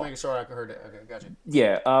Football. I was making sure I heard it. Okay, gotcha.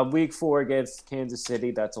 Yeah, week 4 against Kansas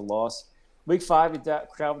City, that's a loss. Week 5, you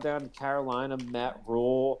travel down to Carolina, Matt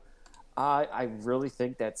Rule. I really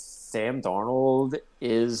think that Sam Darnold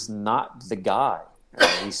is not the guy.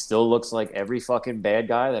 He still looks like every fucking bad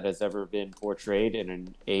guy that has ever been portrayed in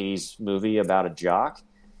an 80s movie about a jock.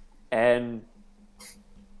 And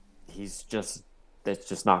that's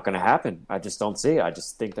just not going to happen. I just don't see it. I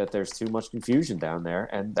just think that there's too much confusion down there,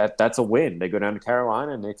 and that's a win. They go down to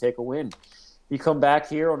Carolina, and they take a win. You come back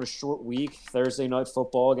here on a short week, Thursday Night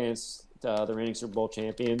Football against the reigning Super Bowl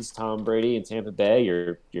champions, Tom Brady and Tampa Bay.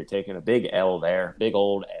 You're taking a big L there, big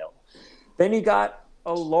old L. Then you got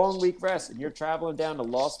a long week rest, and you're traveling down to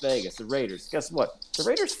Las Vegas, the Raiders. Guess what? The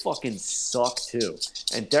Raiders fucking suck, too.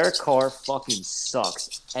 And Derek Carr fucking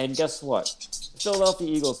sucks. And guess what? Philadelphia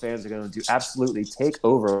Eagles fans are going to absolutely take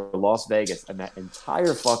over Las Vegas and that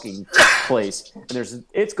entire fucking place. And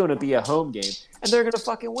it's going to be a home game, and they're going to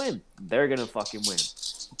fucking win. They're going to fucking win.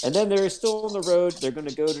 And then they're still on the road. They're going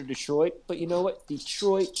to go to Detroit. But you know what?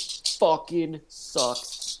 Detroit fucking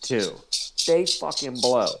sucks, too. They fucking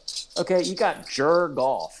blow. Okay, you got Jared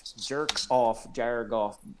Goff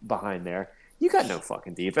behind there. You got no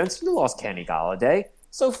fucking defense. You lost Kenny Golladay.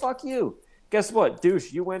 So fuck you. Guess what,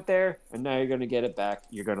 douche? You went there, and now you're going to get it back.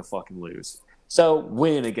 You're going to fucking lose. So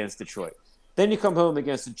win against Detroit. Then you come home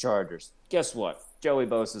against the Chargers. Guess what? Joey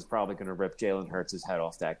Bosa is probably going to rip Jalen Hurts' head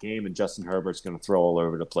off that game, and Justin Herbert's going to throw all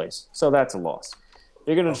over the place. So that's a loss.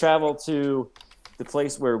 You're going to travel to the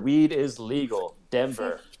place where weed is legal,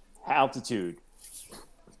 Denver, altitude.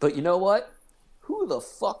 But you know what? Who the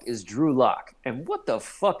fuck is Drew Lock? And what the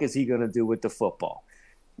fuck is he going to do with the football?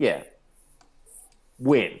 Yeah.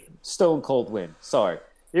 Win. Stone cold win. Sorry.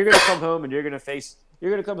 You're going to come home and you're going to face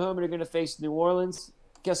New Orleans.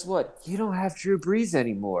 Guess what? You don't have Drew Brees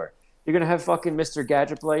anymore. You're going to have fucking Mr.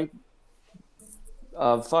 Gadget play.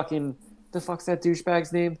 The fuck's that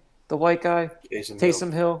douchebag's name? The white guy?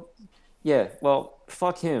 Taysom Hill. Yeah, well,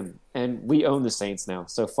 fuck him. And we own the Saints now,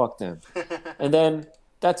 so fuck them. And then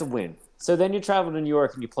that's a win. So then you travel to New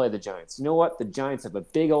York and you play the Giants. You know what? The Giants have a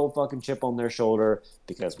big old fucking chip on their shoulder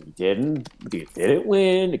because we didn't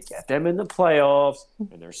win to get them in the playoffs,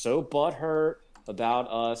 and they're so butthurt about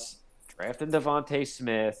us drafting Devontae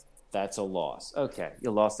Smith. That's a loss. Okay,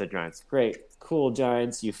 you lost the Giants. Great. Cool,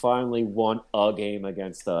 Giants. You finally won a game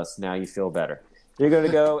against us. Now you feel better. You're going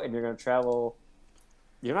to go and you're going to travel.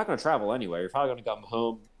 You're not going to travel anywhere. You're probably going to come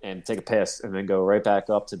home and take a piss and then go right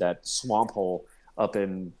back up to that swamp hole up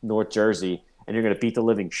in North Jersey, and you're going to beat the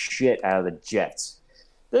living shit out of the Jets.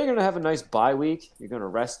 Then you're going to have a nice bye week. You're going to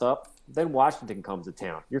rest up. Then Washington comes to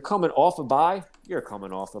town. You're coming off a bye.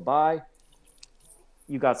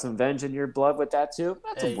 You got some venge in your blood with that, too.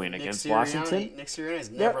 That's a win against Washington. Nick Sirianni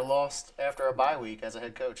has never lost after a bye week as a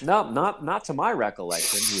head coach. No, not to my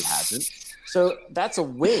recollection. He hasn't. So that's a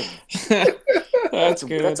win. That's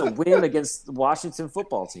good. That's a win against the Washington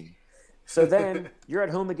football team. So then you're at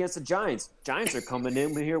home against the Giants. Giants are coming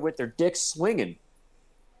in here with their dicks swinging.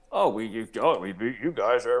 We beat you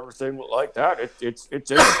guys or everything like that. It's in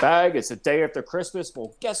the bag. It's the day after Christmas.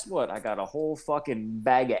 Well, guess what? I got a whole fucking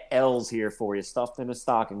bag of L's here for you, stuffed in a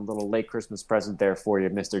stocking. Little late Christmas present there for you,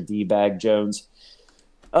 Mr. D-Bag Jones.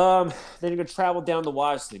 Then you're going to travel down to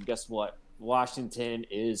Washington. Guess what? Washington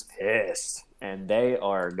is pissed, and they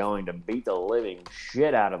are going to beat the living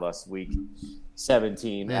shit out of us week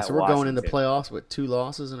 17. Man, so we're going into playoffs with 2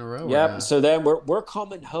 losses in a row. Yep. So then we're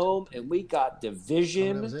coming home, and we got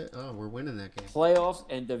division. that was it? Oh, we're winning that game. Playoffs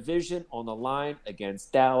and division on the line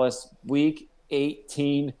against Dallas, week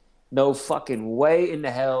 18. No fucking way in the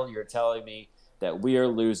hell you're telling me that we are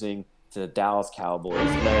losing to the Dallas Cowboys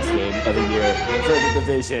last game of the year for the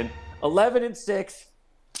division. 11-6.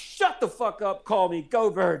 Shut the fuck up. Call me.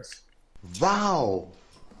 Go Birds. Wow.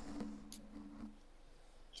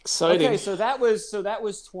 Exciting. Okay, so that was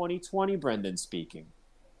 2020 Brendan speaking.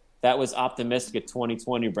 That was optimistic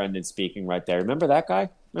 2020 Brendan speaking right there. Remember that guy?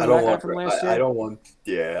 I don't want that. I don't want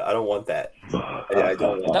That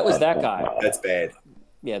was that guy. That's bad.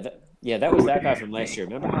 That was that guy from last year.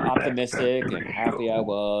 Remember how optimistic and happy I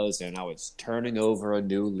was, and I was turning over a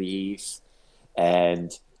new leaf,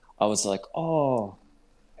 and I was like, oh,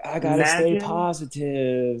 I gotta stay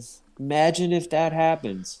positive. Imagine if that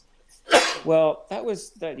happens. Well, that was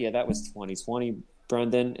 2020.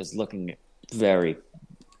 Brendan is looking very,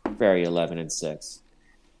 very 11-6.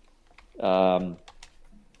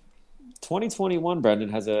 2021, Brendan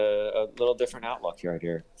has a little different outlook right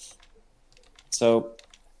here. So,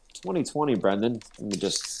 2020, Brendan. Let me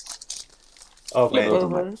just. Oh Flip man, it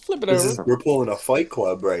over. we're pulling a Fight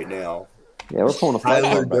Club right now. Yeah, we're pulling a fight.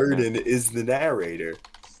 Tyler right now. Durden is the narrator.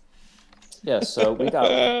 Yeah, so we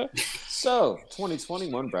got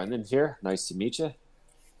 2021, Brendan here. Nice to meet you.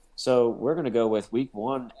 So we're gonna go with week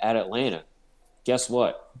 1 at Atlanta. Guess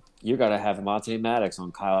what? You're gonna have Monte Maddox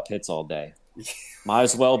on Kyle Pitts all day. Might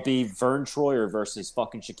as well be Vern Troyer versus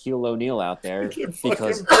fucking Shaquille O'Neal out there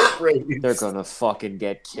because they're gonna fucking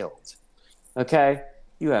get killed. Okay,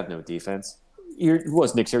 you have no defense.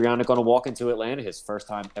 Was Nick Sirianni gonna walk into Atlanta his first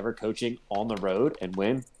time ever coaching on the road and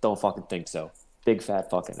win? Don't fucking think so. Big fat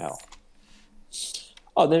fucking L.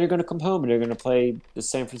 Oh, then you're going to come home and you're going to play the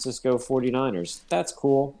San Francisco 49ers. That's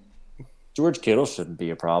cool. George Kittle shouldn't be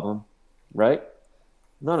a problem, right?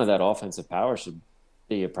 None of that offensive power should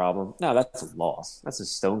be a problem. No, that's a loss. That's a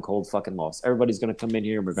stone cold fucking loss. Everybody's going to come in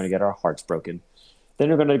here and we're going to get our hearts broken. Then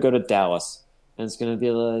you're going to go to Dallas and it's going to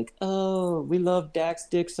be like, oh, we love Dak's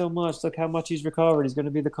dick so much. Look how much he's recovered. He's going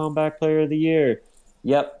to be the comeback player of the year.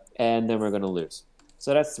 Yep. And then we're going to lose.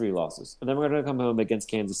 So that's 3 losses. And then we're going to come home against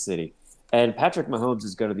Kansas City. And Patrick Mahomes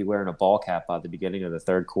is going to be wearing a ball cap by the beginning of the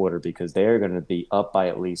third quarter because they're going to be up by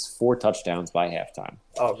at least 4 touchdowns by halftime.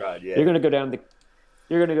 Oh God, yeah. You're going to go down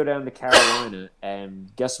to Carolina,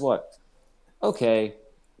 and guess what? Okay,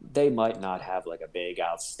 they might not have like a big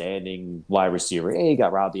outstanding wide receiver. Hey, you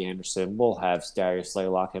got Robbie Anderson. We'll have Darius Slay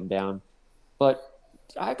lock him down. But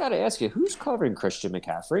I got to ask you, who's covering Christian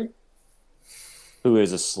McCaffrey? Who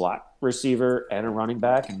is a slot receiver and a running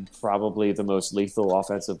back and probably the most lethal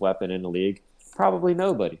offensive weapon in the league? Probably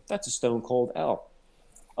nobody. That's a stone cold L.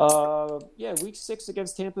 Week 6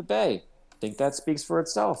 against Tampa Bay. Think that speaks for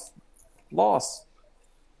itself. Loss.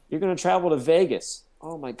 You're going to travel to Vegas.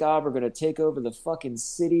 Oh my God, we're going to take over the fucking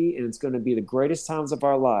city and it's going to be the greatest times of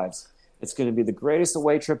our lives. It's going to be the greatest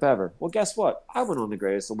away trip ever. Well, guess what? I went on the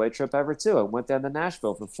greatest away trip ever, too. I went down to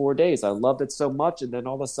Nashville for 4 days. I loved it so much, and then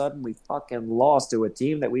all of a sudden we fucking lost to a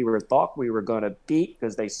team that we thought we were going to beat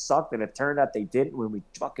because they sucked, and it turned out they didn't when we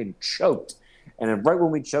fucking choked. And then right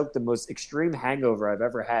when we choked, the most extreme hangover I've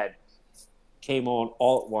ever had came on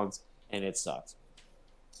all at once, and it sucked.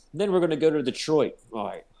 And then we're going to go to Detroit. All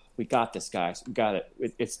right, we got this, guys. We got it.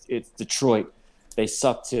 It's Detroit. They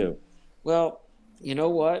suck, too. Well, you know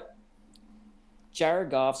what?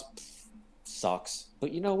 Jared Goff sucks.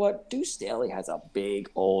 But you know what? Deuce Staley has a big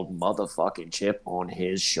old motherfucking chip on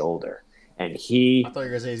his shoulder. And he I thought you were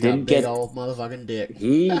gonna say he's got a big old motherfucking dick.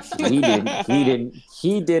 He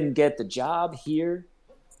didn't get the job here.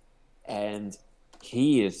 And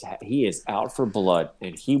he is out for blood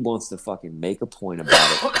and he wants to fucking make a point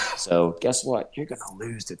about it. So guess what? You're gonna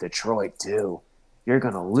lose to Detroit too. You're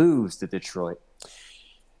gonna lose to Detroit.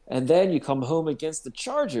 And then you come home against the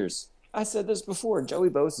Chargers. I said this before. Joey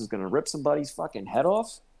Bosa is going to rip somebody's fucking head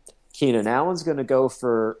off. Keenan Allen's going to go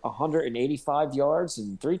for 185 yards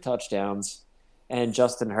and 3 touchdowns. And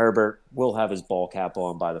Justin Herbert will have his ball cap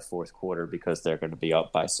on by the fourth quarter because they're going to be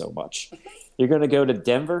up by so much. You're going to go to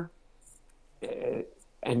Denver.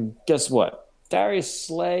 And guess what? Darius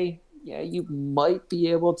Slay, yeah, you might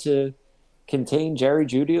be able to contain Jerry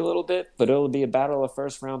Jeudy a little bit, but it'll be a battle of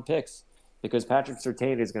first-round picks because Patrick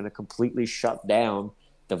Surtain is going to completely shut down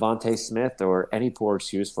Devontae Smith or any poor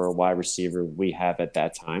excuse for a wide receiver we have at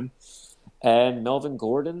that time. And Melvin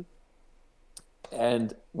Gordon,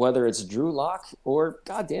 and whether it's Drew Lock or,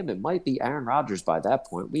 goddamn, it might be Aaron Rodgers by that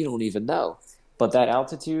point. We don't even know. But that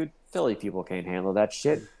altitude, Philly people can't handle that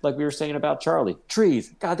shit. Like we were saying about Charlie. Trees,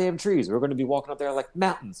 goddamn trees. We're going to be walking up there like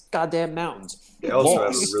mountains, goddamn mountains. They also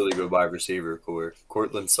have a really good wide receiver core.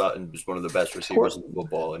 Cortland Sutton is one of the best receivers in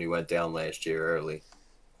football, and he went down last year early.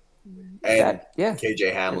 And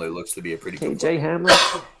KJ Hamler looks to be a pretty good KJ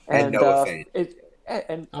Hamler. And Noah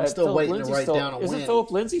Fant. I'm still Phillip waiting Lindsay to write down a win. Isn't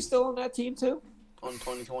Philip Lindsay still on that team too? On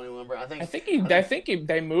 2021, bro. I think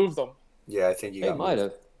they moved them. Yeah, I think They might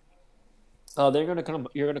have. Oh, they're gonna come.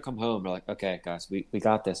 You're gonna come home. We're like, okay, guys, we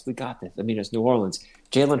got this. We got this. I mean, it's New Orleans.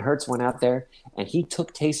 Jalen Hurts went out there and he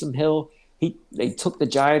took Taysom Hill. They took the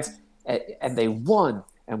Giants and they won.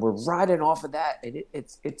 And we're riding off of that. And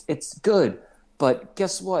it's good. But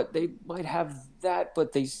guess what? They might have that,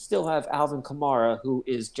 but they still have Alvin Kamara, who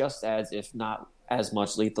is just as, if not as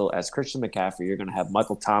much lethal as Christian McCaffrey. You're gonna have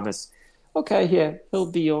Michael Thomas. Okay, yeah,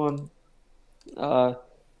 he'll be on.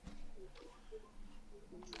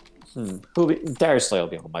 Darius Slay will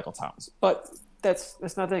be on Michael Thomas, but that's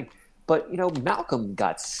not the thing. But Malcolm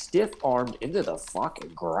got stiff armed into the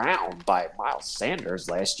fucking ground by Miles Sanders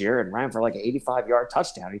last year and ran for like an 85-yard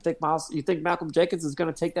touchdown. You think Malcolm Jenkins is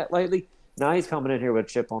going to take that lightly? No, he's coming in here with a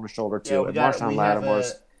chip on his shoulder too. And Marshawn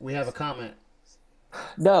Lattimore's. We have a comment.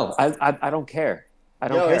 No, I don't care. I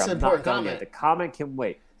don't care. It's an important comment. The comment can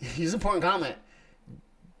wait. He's an important comment.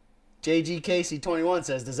 JG Casey 21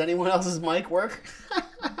 says, "Does anyone else's mic work?"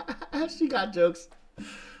 She got jokes.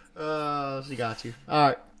 She got you. All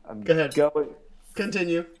right, go ahead.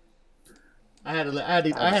 Continue. I had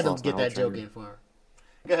to get that joke in for her.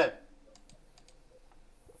 Go ahead.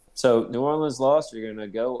 So New Orleans lost. You're gonna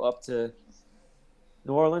go up to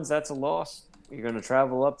New Orleans. That's a loss. You're going to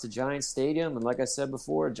travel up to Giants Stadium, and like I said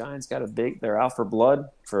before, Giants they're out for blood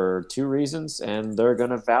for two reasons, and they're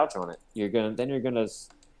going to vouch on it. You're going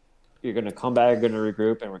to come back, going to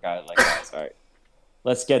regroup, and we're guys, all right,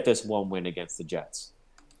 let's get this one win against the Jets.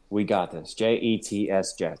 We got this.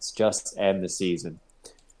 Jets, Jets. Just end the season.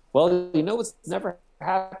 Well, you know what's never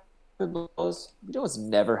happened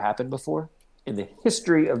before in the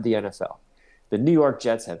history of the NFL? The New York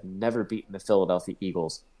Jets have never beaten the Philadelphia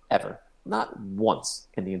Eagles ever. Not once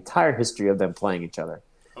in the entire history of them playing each other.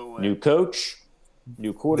 New coach,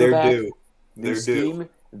 new quarterback, new scheme.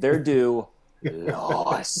 They're due.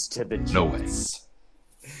 Lost to the Jets. No way.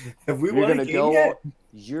 Have we won a game yet?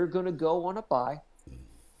 You're going to go on a bye.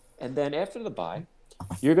 And then after the bye,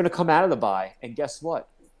 you're going to come out of the bye. And guess what?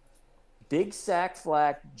 Big sack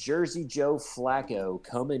flack, Jersey Joe Flacco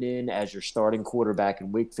coming in as your starting quarterback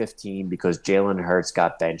in Week 15 because Jalen Hurts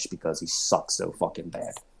got benched because he sucks so fucking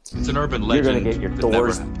bad. It's an urban legend. You're going to get your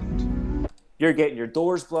doors. You're getting your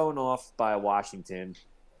doors blown off by Washington.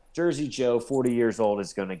 Jersey Joe, 40 years old,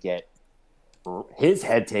 is going to get his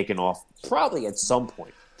head taken off probably at some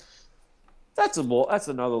point. That's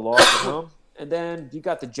another loss at home. And then you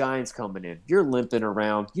got the Giants coming in. You're limping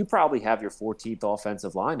around. You probably have your 14th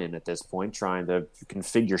offensive line in at this point, trying to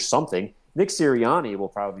configure something. Nick Sirianni will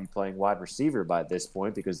probably be playing wide receiver by this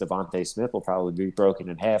point because Devontae Smith will probably be broken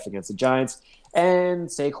in half against the Giants. And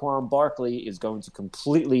Saquon Barkley is going to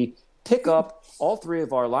completely pick up all three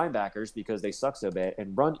of our linebackers because they suck so bad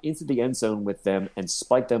and run into the end zone with them and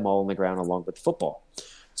spike them all on the ground along with the football.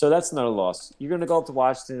 So that's another loss. You're going to go up to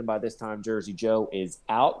Washington, and by this time, Jersey Joe is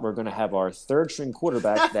out. We're going to have our third-string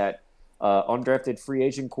quarterback, that undrafted free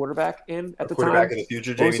agent quarterback in at the quarterback time. Of the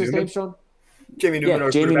future, what was his name, Sean? Jamie Newman. Yeah,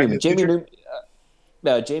 Jamie Newman.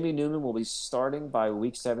 Jamie Newman will be starting by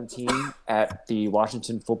Week 17 at the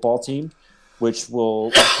Washington football team,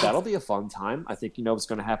 that'll be a fun time. I think you know what's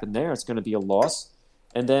going to happen there. It's going to be a loss.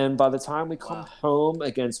 And then by the time we come home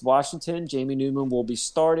against Washington, Jamie Newman will be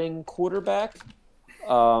starting quarterback.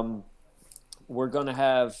 We're going to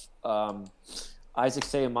have Isaac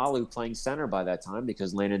Seumalo playing center by that time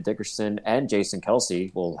because Landon Dickerson and Jason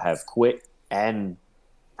Kelsey will have quit, and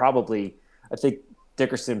probably I think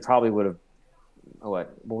Dickerson probably would have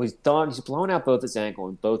he's done. He's blown out both his ankle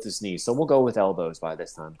and both his knees, so we'll go with elbows by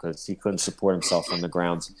this time because he couldn't support himself on the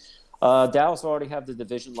ground. Dallas will already have the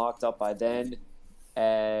division locked up by then,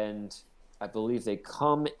 and I believe they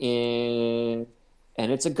come in,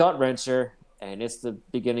 and it's a gut wrencher. And it's the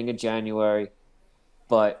beginning of January,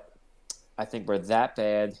 but I think we're that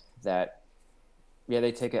bad that,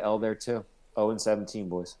 they take an L there too. 0-17,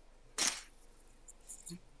 boys.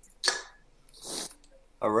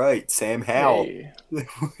 All right, Sam Howell. Hey.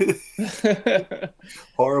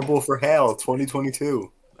 Horrible for Hal,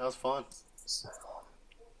 2022. That was fun.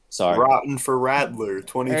 Sorry. Rotten for Rattler, Hey,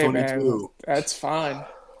 2022. man, that's fine.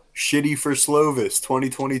 Shitty for Slovis,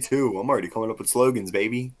 2022. I'm already coming up with slogans,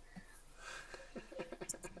 baby.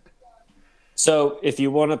 So if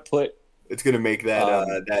you want to put, It's going to make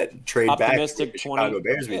that that trade back to optimistic the Chicago 20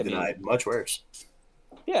 Bears we I mean- denied much worse.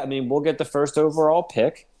 yeah, I mean, we'll get the first overall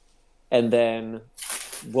pick, and then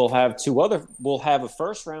we'll have we'll have a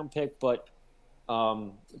first round pick, but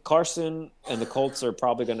Carson and the Colts are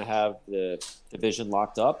probably going to have the division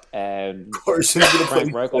locked up, and Carson's going to play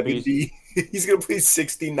Frank Reich will be- 70. He's going to play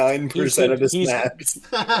 69% of the snaps.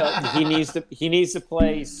 he needs to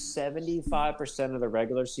play 75% of the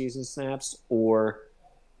regular season snaps or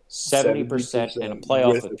 70% in a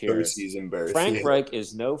playoff with appearance. The postseason berth. Frank Yeah.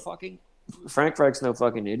 Frank Reich's no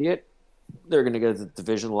fucking idiot. They're going to get the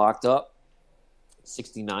division locked up.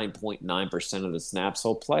 69.9% of the snaps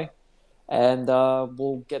he'll play. And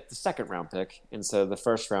we'll get the second round pick instead of the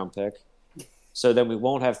first round pick. So then we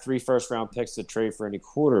won't have 3 first round picks to trade for any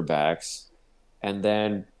quarterbacks. And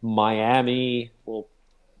then Miami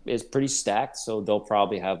is pretty stacked, so they'll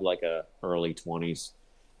probably have like a early 20s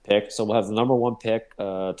pick. So we'll have the number 1 pick,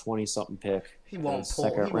 20-something pick. He won't and pull.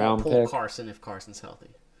 second He round won't pull pick. Carson if Carson's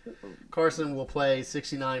healthy. Carson will play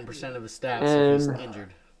 69% of his snaps if And- he's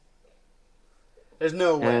injured. There's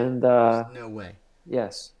no way. And There's no way.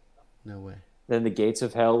 yes, No way. then the gates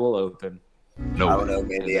of hell will open. I don't know, man.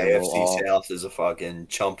 The And then we'll AFC all- South is a fucking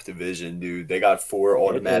chump division, dude. They got 4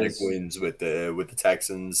 automatic is. wins with the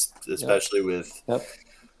Texans, especially with Yep.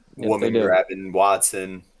 woman they do. grabbing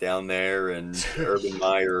Watson down there and Urban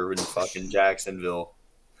Meyer in fucking Jacksonville.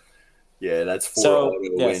 Yeah, that's 4 So auto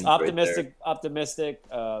yes, wins.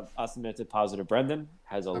 optimistic, positive. Brendan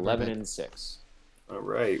has 11-6. Right there. All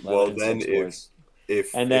right. Well, 11 and then 6 wins.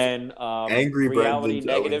 if And then angry reality Brendan's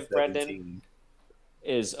negative 0-17. Brendan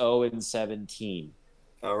is 0-17.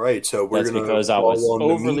 All right, so we're That's gonna because I was fall on the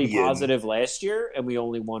overly median. positive last year, and we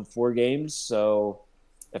only won 4 games. So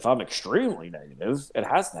if I'm extremely negative, it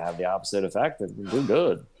has to have the opposite effect that we do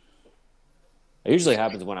good. It usually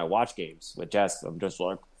happens when I watch games with Jess. I'm just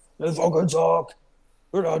like, they fucking suck.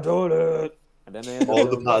 We're not doing it. And then they end up All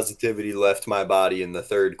the doing it. positivity left my body in the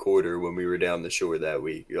third quarter when we were down the shore that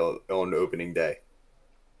week on opening day.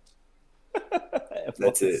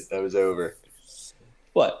 That's it. That was over.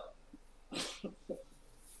 What?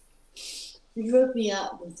 You woke me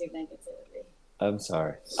up with your negativity. I'm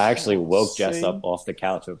sorry. I actually woke Jess See? up off the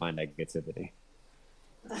couch with my negativity.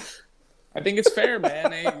 I think it's fair,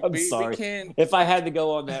 man. Hey, I'm we sorry. can't. If I had to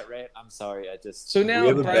go on that rant, I'm sorry. I just So now, We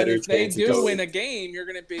have a Brad, better if they chance of do going. win a game, you're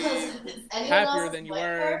going to be Anyone happier else than you play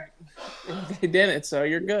were if they didn't. So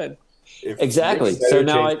you're good. If Exactly. there's a So better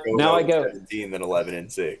now chance I- going now I 0-17 go- than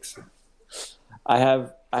 11-6. I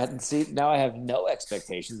have no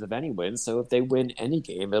expectations of any win. So if they win any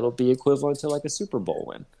game, it'll be equivalent to like a Super Bowl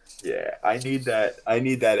win. Yeah, I need that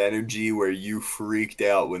energy where you freaked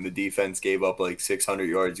out when the defense gave up like 600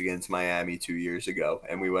 yards against Miami 2 years ago,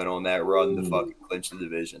 and we went on that run to fucking clinch the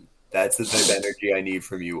division. That's the type of energy I need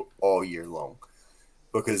from you all year long,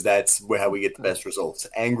 because that's how we get the best results.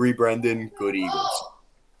 Angry Brendan, good Eagles.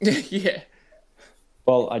 Yeah.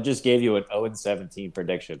 Well, I just gave you an 0-17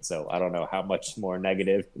 prediction, so I don't know how much more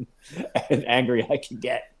negative and angry I can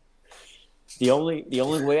get. The only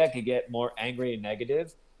way I could get more angry and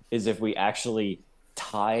negative is if we actually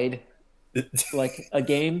tied like a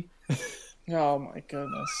game. Oh my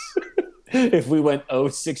goodness. If we went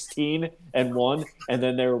 0-16 and won, and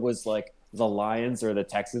then there was like the Lions or the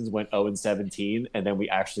Texans went 0-17, and then we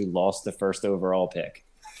actually lost the first overall pick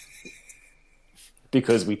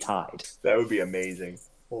because we tied. That would be amazing.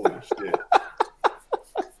 Holy shit.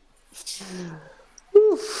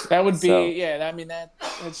 That would be, So- yeah, I mean,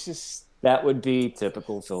 that's just, That would be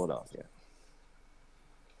typical Philadelphia.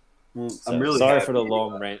 Well, So, I'm really sorry happy. for the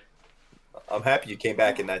long rant. I'm happy you came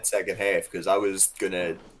back in that second half because I was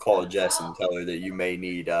gonna call Jess and tell her that you may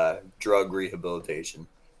need drug rehabilitation.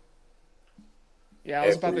 yeah, I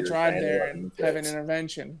was After about to your drive fan there eleven and picks. have an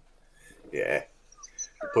intervention. Yeah,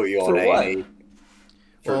 put you on For what? A&E.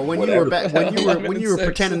 Well, when whatever you were 11-6.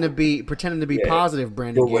 pretending to be Yeah. positive,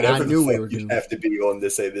 Brandon, But again, I whatever knew the we fuck were you doomed. have to be on to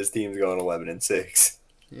say this team's going 11-6.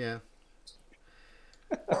 Yeah.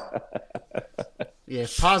 Yeah,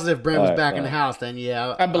 if positive Brand was Alright, back in the alright. house, then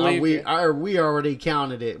yeah, I believe we you. we already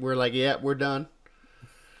counted it. We're like, yeah, we're done.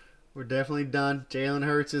 We're definitely done. Jalen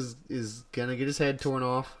Hurts is gonna get his head torn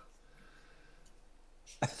off.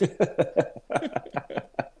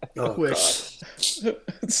 Oh, Which- God.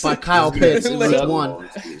 By Kyle Pitts in Literally. week one.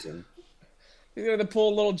 You know the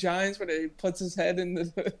pull little Giants where he puts his head in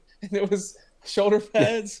the and it was shoulder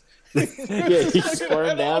pads. Yeah, he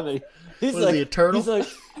squirmed down. And he's Was like, he a turtle?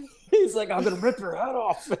 He's like, I'm gonna rip your head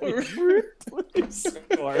off. He's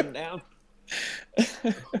squirmed down.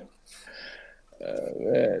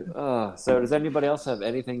 Man. So does anybody else have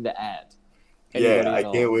anything to add? Yeah, Anybody I at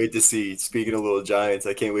all? can't wait to see. Speaking of little Giants,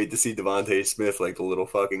 I can't wait to see Devontae Smith like the little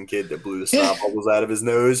fucking kid that blew the snot bubbles out of his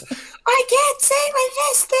nose. I can't say with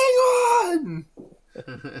this thing on.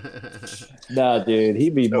 Nah, dude,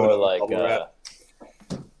 he'd be No, more no, like bubble wrap.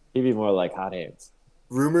 Hot Hands.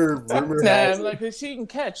 Rumor Nah, has like he can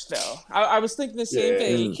catch though. I was thinking the same Yeah.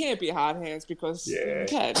 thing. He can't be hot hands because he Yeah.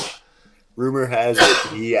 can catch. Rumor has it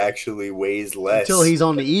he actually weighs less. Until he's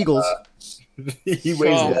on the Eagles. He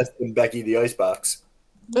weighs Oh. less than Becky the Icebox.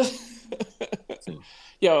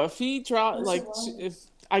 Yo, if he drop if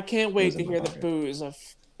I can't wait to hear the Bucket. boos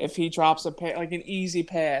if he drops a like an easy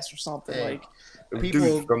pass or something Hey. like. People-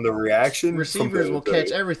 Dude, from the reaction, Receivers from will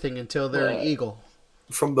catch everything until they're an Right. Eagle.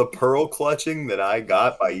 from the pearl clutching that I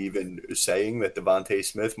got by even saying that Devontae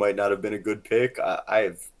Smith might not have been a good pick.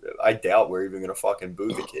 I doubt we're even gonna fucking boo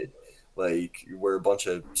the kid. Like, we're a bunch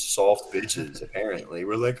of soft bitches. Apparently,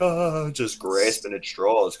 we're like, just grasping at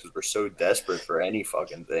straws because we're so desperate for any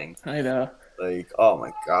fucking thing. I know. Like, oh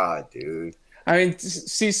my god, dude. I mean,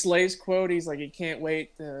 see Slay's quote. He's like, he can't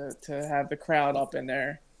wait to have the crowd up in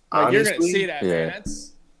there. Like, you're gonna Honestly, see that, yeah. man.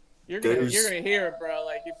 That's you're gonna There's- hear it, bro.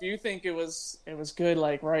 Like, if you think it was good,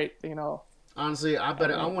 like right, Honestly, I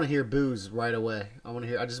want to hear boos right away.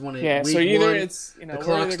 I just want to. yeah. Week So either one, it's the we're clock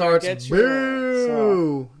either gonna starts. get you or- so-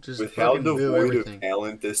 Boo! Just With how fucking boo devoid everything. of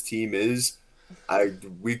talent this team is,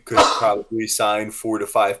 we could probably sign 4 to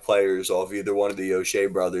 5 players off either one of the O'Shea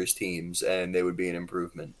brothers teams, and they would be an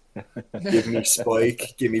improvement. Give me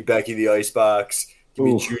Spike, give me Becky the Icebox, give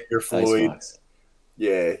me Ooh, Junior Floyd, Icebox.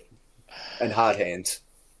 yeah, and Hot Hands,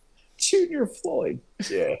 Junior Floyd.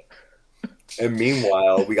 yeah. And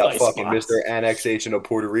meanwhile, we got Icebox. fucking Mr. Annexation of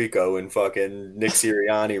Puerto Rico and fucking Nick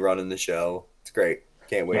Sirianni running the show. It's great.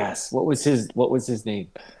 Can't wait. Yes. What was his name?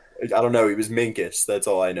 I don't know. He was Minkus. That's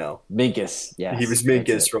all I know. Minkus. Yes. He was that's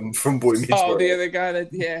Minkus it. from Boy Meets Oh, World. the other guy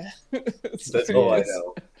that That's all I Yes.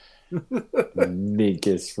 know.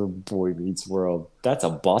 Minkus from Boy Meets World. That's a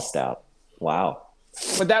bust out. Wow.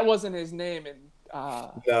 But that wasn't his name, and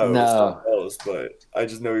No, No. no. Else, but I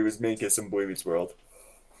just know he was Minkus in Boy Meets World.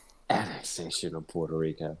 Annexation of Puerto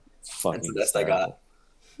Rico. Fucking That's the best I got.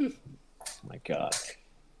 terrible. Oh my god.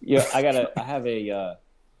 Yeah, I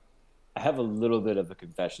have a little bit of a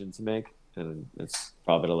confession to make, and it's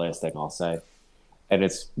probably the last thing I'll say. And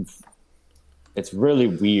it's really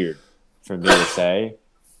weird for me to say,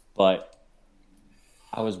 but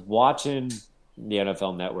I was watching the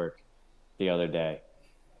NFL Network the other day,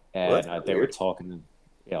 and What? they were Weird. talking.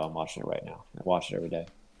 Yeah, I'm watching it right now. I watch it every day.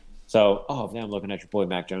 So, now I'm looking at your boy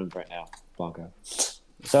Mac Jones right now, Blanco.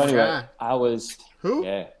 So anyway, guy. I was Who?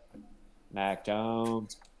 Mac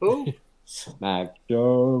Jones. Who? Mac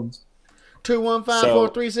Jones.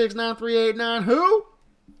 215-436-9389. Who?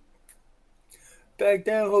 Back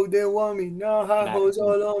down, hoes didn't want me. Nah, hot Mac- hoes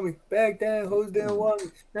all on me. Back down, hoes didn't want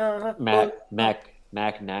me. Nah, hot hoes.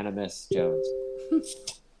 Magnanimous Jones.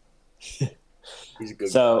 He's a good,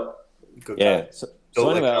 So good yeah. guy. So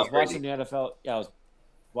Don't anyway, like I was Tom Brady. watching the NFL. Yeah, I was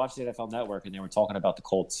watching the NFL Network, and they were talking about the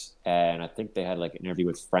Colts, and I think they had like an interview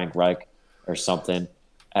with Frank Reich or something.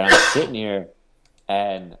 And I'm sitting here,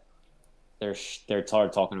 and they're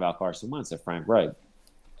talking about Carson Wentz and Frank Reich,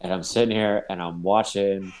 and I'm sitting here and I'm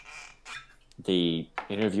watching the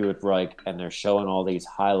interview with Reich, and they're showing all these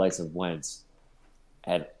highlights of Wentz,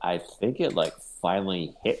 and I think it like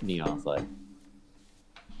finally hit me. I was like,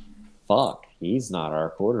 "Fuck, he's not our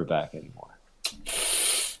quarterback anymore."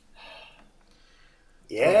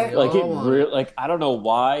 Yeah. Like it Oh. really, like I don't know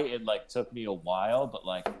why it like took me a while, but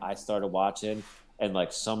like I started watching and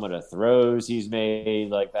like some of the throws he's made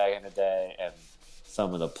like back in the day and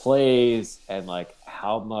some of the plays and like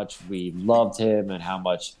how much we loved him and how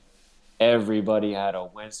much everybody had a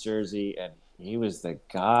Wentz jersey and he was the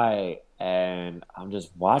guy and I'm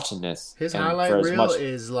just watching this. His and highlight for as reel much-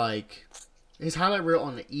 is like his highlight reel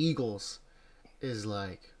on the Eagles is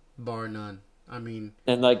like bar none. I mean,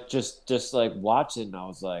 and like just like watching, I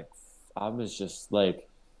was just like,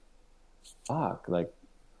 fuck, like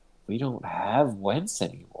we don't have Wentz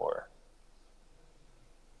anymore.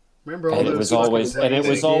 remember all And it those was fucking always- and it plays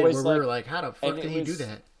was they did always where like- we were like, how the fuck and did it he was- do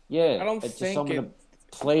that? Yeah, I don't it's just think some it- of the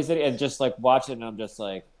plays that and just like watching, I'm just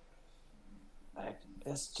like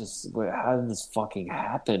it's just how did this fucking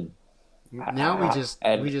happen? Now we just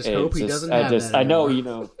And hope it's he just- doesn't have that I know,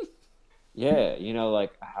 anymore. yeah,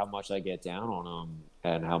 like how much I get down on him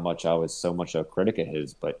and how much I was so much a critic of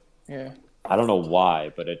his, but Yeah. I don't know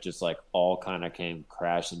why, but it just like all kind of came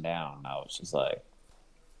crashing down. I was just like,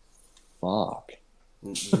 fuck.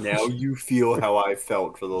 Now you feel how I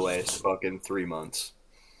felt for the last fucking 3 months.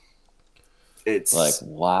 It's Like,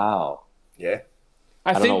 wow. yeah.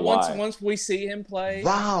 I don't know think why. once we see him play,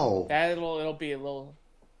 Wow. it'll be a little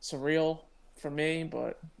surreal for me.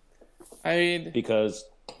 But I mean, Because,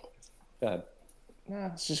 I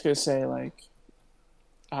was just gonna say like,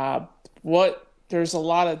 there's a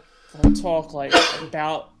lot of talk like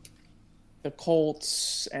about the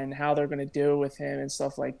Colts and how they're gonna do with him and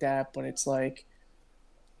stuff like that. But it's like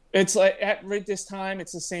at this time,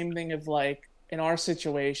 it's the same thing of like in our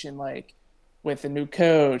situation, like with the new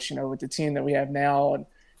coach, with the team that we have now and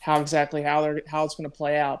how it's going to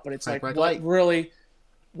play out. But it's Right, like, right.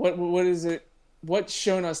 what is it? What's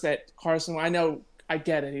shown us that Carson? I know, I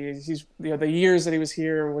get it. He's the years that he was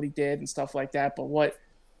here, what he did and stuff like that. But what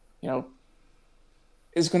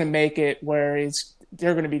is going to make it where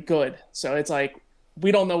they're going to be good? So it's like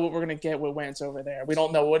we don't know what we're going to get with Wentz over there. We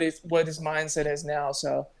don't know what his mindset is now.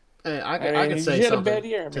 So Hey, I mean, could he say had a something bad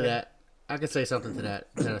year, to man. that. I could say something to that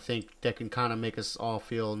I think that can kind of make us all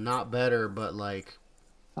feel not better, but like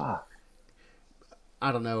fuck.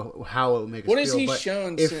 I don't know how it would make us What feel. has he but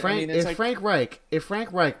shown If since- Frank, it's if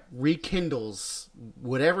Frank Reich rekindles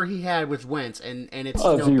whatever he had with Wentz, and it's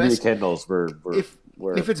Oh, if he best rekindles,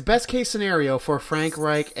 if it's best case scenario for Frank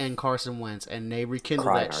Reich and Carson Wentz, and they rekindle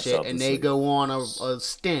Crying that shit, ourselves and to they sleep. go on a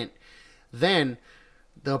stint, then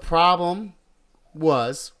the problem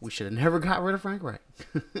was we should have never got rid of Frank Reich.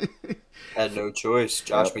 Had no choice.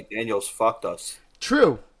 Josh McDaniels fucked us.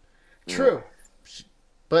 True.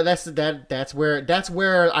 But that's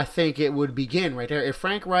where I think it would begin right there. If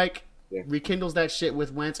Frank Reich rekindles that shit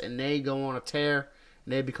with Wentz and they go on a tear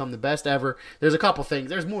and they become the best ever, there's a couple things.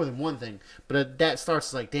 There's more than one thing, but that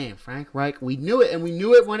starts like, damn, Frank Reich. We knew it, and we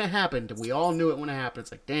knew it when it happened. We all knew it when it happened.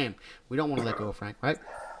 It's like, damn, we don't want to let go of Frank Reich.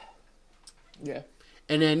 Yeah.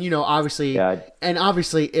 And then obviously, Yeah. and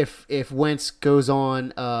obviously, if Wentz goes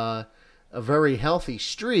on a very healthy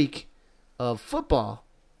streak of football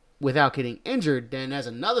without getting injured, then that's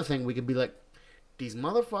another thing we could be like, these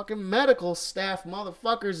motherfucking medical staff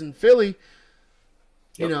motherfuckers in Philly.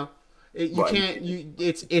 Yep. You Right. can't.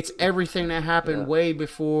 It's everything that happened way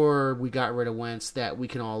before we got rid of Wentz that we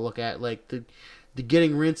can all look at. Like the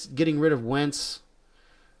getting rid of Wentz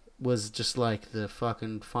was just like the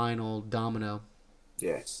fucking final domino.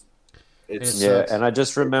 Yeah. It It's Yeah, sucks. and I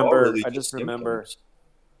just all remember, really just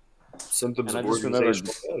symptoms and I of just remember-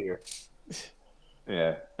 organizational failure.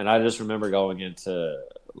 yeah, and I just remember going into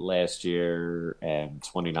last year and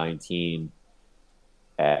 2019,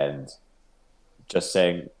 and just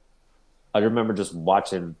saying, I remember just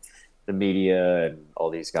watching the media and all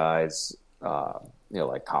these guys,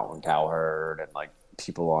 like Colin Cowherd and like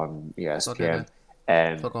people on ESPN,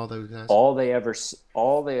 and Fuck all those guys. all they ever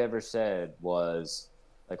said was,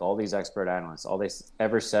 like, all these expert analysts, all they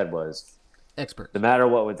ever said was, Expert. no matter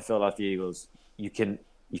what with the Philadelphia Eagles, you can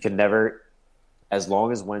never, as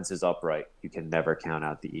long as Wentz is upright, you can never count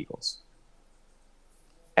out the Eagles.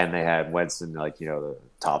 And they had Wentz in the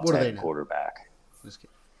top What do they 10 know? quarterback. Just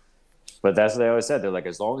kidding. But that's what they always said. They're like,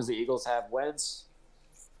 as long as the Eagles have Wentz,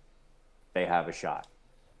 they have a shot.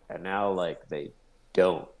 And now they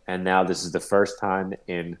don't. And now this is the first time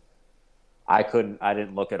in, I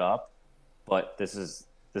didn't look it up, but this is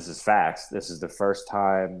facts. This is the first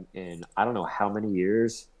time in I don't know how many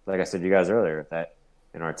years, like I said to you guys earlier, that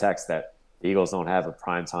in our text, that the Eagles don't have a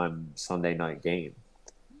primetime Sunday night game.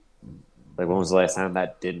 Like, when was the last time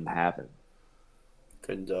that didn't happen?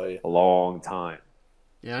 Couldn't tell you. A long time.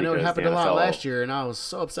 Yeah, I know it Because happened the a lot NFL last year, and I was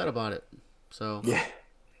so upset about it. So Yeah.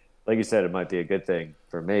 Like you said, it might be a good thing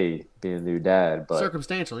for me being a new dad, but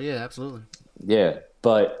circumstantial, yeah, absolutely. yeah,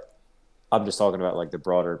 but I'm just talking about the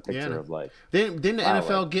broader picture Yeah. of Didn't the wow,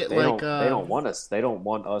 NFL get they don't want us. They don't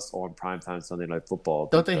want us on primetime Sunday night football.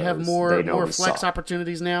 Don't they have because more they know we flex suck.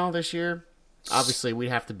 opportunities now this year? Obviously, we'd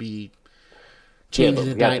have to be Yeah, changing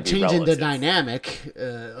but we have to be the relative. dynamic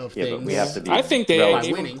of Yeah, but things. we have to be. I think they relative. by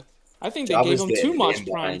gave winning. him, I think they Java's gave them getting too it much in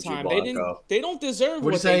prime behind you, time. Blanco. They don't deserve What'd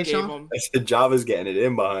what you say, they gave Sean? them. I said Java's getting it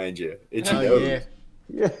in behind you. It's Oh no. yeah.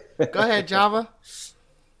 Yeah. Go ahead, Java.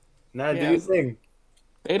 Nah, do Yeah. your thing.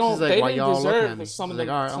 They don't. She's like, They "Why didn't y'all looking at deserve me?" some of She's the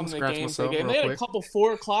like, "All right, I'm some of the gonna scratch games they myself gave. real They had quick." a couple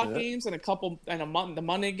 4:00 games and the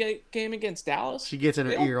Monday game against Dallas. She gets in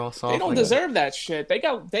her They don't- ear all soft. They don't like deserve that shit. They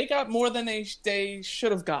got more than they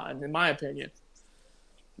should have gotten, in my opinion.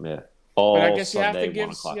 Yeah. All But I guess you have Sunday to give,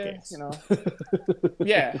 1 o'clock yeah, games. you know,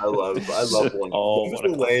 yeah. I love one. Oh, When was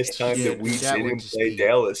what the a last time Yeah, that we that would didn't just play be-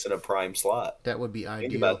 Dallas in a prime slot? That would be Think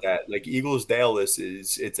ideal. about that. Like Eagles Dallas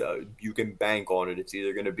it's a you can bank on it. It's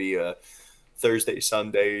either going to be a Thursday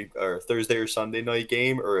or Sunday night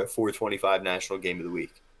game or a 4:25 national game of the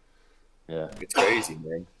week. Yeah. It's crazy,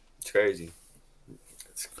 man. It's crazy.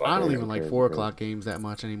 It's I don't fucking- even like crazy, 4 o'clock games that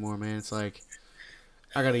much anymore, man. It's like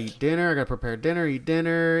I gotta eat dinner, I gotta prepare dinner, eat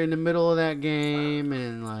dinner in the middle of that game,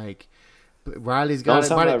 and like Riley's got it.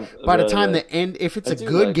 By the time the end, if it's I a do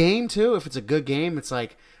good like- game too, if it's a good game, it's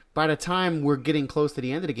like by the time we're getting close to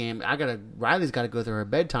the end of the game, Riley's got to go through her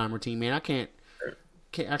bedtime routine, man. I can't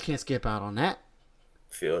skip out on that.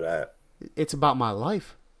 feel that. It's about my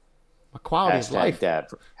life, my quality of life.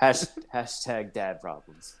 Hashtag dad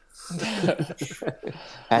problems. 1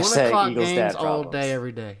 o'clock Eagles games dad all problems. day,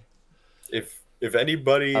 every day. If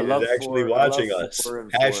anybody I love is actually four- I love watching us, 4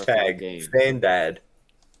 and 4 o'clock hashtag games. FanDad.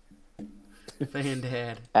 Fan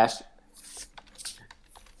dad. Hashtag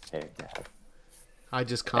dad. I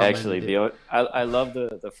just commented. Actually, it. I love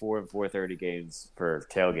the 4 and 4:30 games for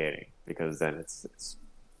tailgating because then it's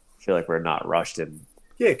I feel like we're not rushed and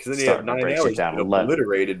Yeah, because then you have Starting to 9 break shit hours down to get 11.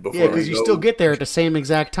 obliterated before. Yeah, because we you go. still get there at the same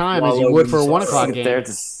exact time as While you would for a Logan's 1 o'clock get game. there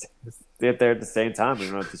at the same time. We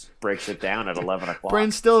don't have to break shit down at 11 o'clock.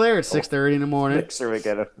 Brent's still there at 6:30 in the morning. Make sure we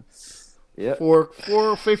get a. Yep.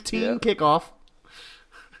 4:15 Yep. kickoff.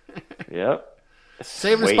 Yep.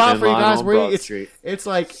 Saving a Waiting spot in for you line guys. on Where Broad you, Street. it's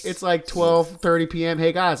like 12:30 p.m.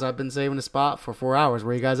 Hey guys, I've been saving a spot for 4 hours.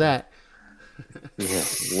 Where you guys at? Yeah.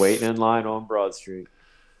 Waiting in line on Broad Street.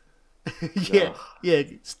 yeah, yeah.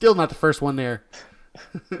 Still not the first one there.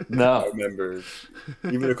 I No. remember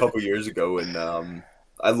even a couple years ago when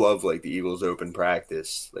I love like the Eagles open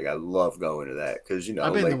practice. Like I love going to that because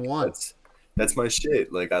I've been like, to one. That's my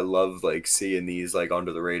shit. Like I love like seeing these like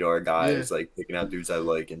under the radar guys like picking out dudes I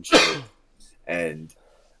like and shit. And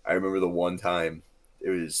I remember the one time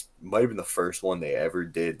might have been the first one they ever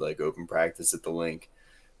did like open practice at the link.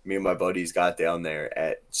 Me and my buddies got down there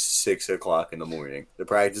at 6 o'clock in the morning. The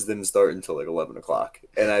practice didn't start until like 11 o'clock,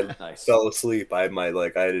 and I Nice. fell asleep. I had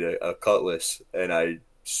a Cutlass, and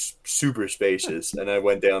super spacious, and I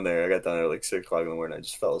went down there. I got down there at like 6 o'clock in the morning. I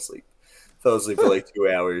just fell asleep. Fell asleep for like 2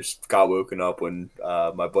 hours. Got woken up when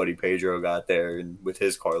my buddy Pedro got there, and with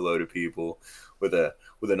his carload of people, with a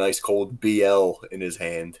nice cold BL in his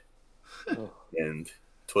hand, and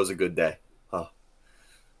 'twas a good day. Huh.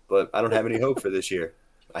 But I don't have any hope for this year.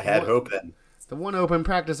 I had hope then. The one open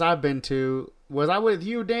practice I've been to was I with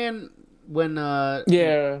you, Dan, when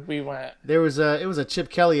Yeah, we went. it was a Chip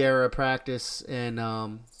Kelly era practice, and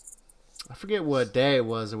I forget what day it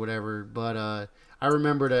was or whatever, but I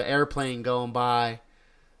remember the airplane going by.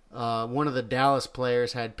 One of the Dallas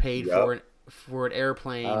players had paid for an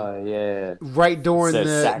airplane Yeah. right during Said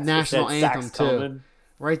the sax- national said anthem sax too. coming.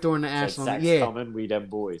 Right during the Said national, sax yeah, coming. We them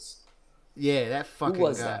boys. yeah, that Who fucking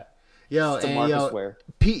was guy. that? Yo, and DeMarcus yo, Ware.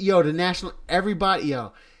 Pete, yo, the national, everybody,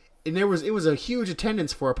 yo, and it was a huge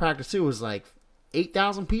attendance for a practice too. It was like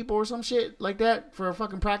 8,000 people or some shit like that for a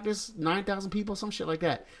fucking practice. 9,000 people, some shit like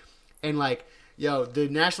that. And like, yo, the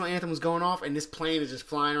national anthem was going off, and this plane is just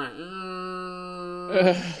flying around,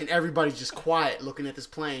 and everybody's just quiet looking at this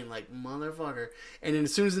plane, like motherfucker. And then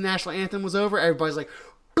as soon as the national anthem was over, everybody's like,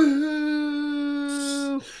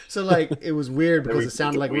 boo. So like, it was weird because it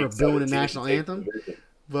sounded like we were booing the national anthem.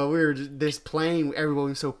 But we were just, this plane, everybody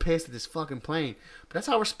was so pissed at this fucking plane. But that's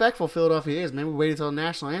how respectful Philadelphia is, man. We waited until the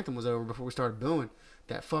national anthem was over before we started booing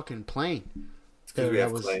that fucking plane. Because we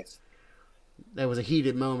have was claims. that was a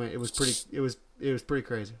heated moment. It was pretty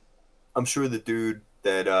crazy. I'm sure the dude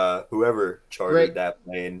that whoever chartered Greg- that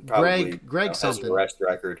plane probably Greg has something. an arrest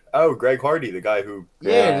record. Oh, Greg Hardy, the guy who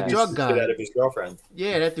Yeah, the beats drug the guy. shit out of his girlfriend.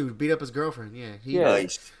 Yeah, that dude beat up his girlfriend. Yeah, Yeah.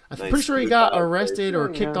 Nice. I'm Nice. pretty sure he Good got guy. arrested or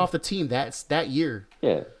Yeah. kicked off the team that year.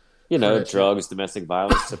 Yeah. You know, For that shit. drugs, domestic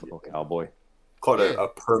violence, typical cowboy. Caught Yeah. a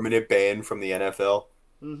permanent ban from the NFL.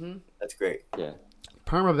 Mm-hmm. That's great. Yeah.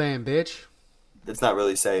 Permaban, bitch. That's not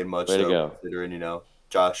really saying much, Way to though, go. considering,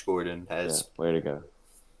 Josh Gordon Yeah. has. Way to go.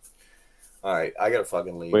 All right, I gotta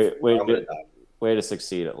fucking leave. Wait, I'm gonna die. Way to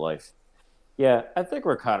succeed at life. Yeah, I think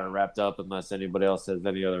we're kind of wrapped up unless anybody else has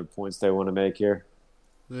any other points they want to make here.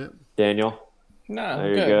 Yeah. Daniel, No, are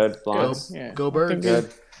you good. good? Blondes? Yeah. Go Birds.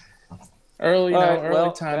 Good. Early, All right,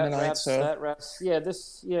 early time tonight. wraps, So that wraps. Yeah,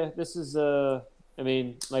 this is I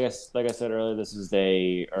mean, like I said earlier, this is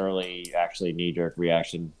a early, actually knee-jerk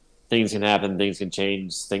reaction. Things can happen, things can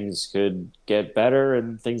change, things could get better,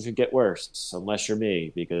 and things could get worse, unless you're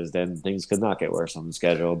me, because then things could not get worse on the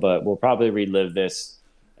schedule. But we'll probably relive this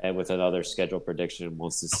with another schedule prediction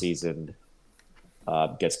once the season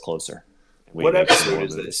gets closer. What make episode more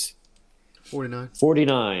is movies. this? 49.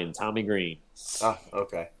 49, Tommy Green. Ah,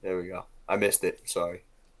 okay. There we go. I missed it. Sorry.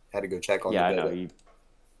 Had to go check on Yeah, I the know. video.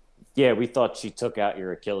 Yeah, we thought she took out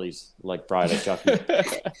your Achilles like Bride of Chucky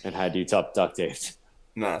and had you duct taped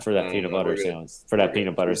Nah, for that peanut butter sandwich. For that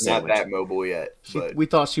peanut butter It's not sandwich. that mobile yet. But We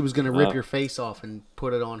thought she was going to rip Oh. your face off and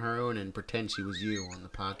put it on her own and pretend she was you on the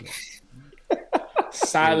podcast.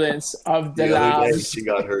 Silence of the the other day, loud. she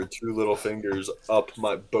got her two little fingers up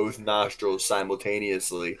my both nostrils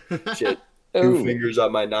simultaneously. She had two Ooh. fingers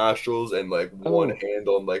on my nostrils and like one Oh. hand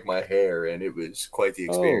on like my hair, and it was quite the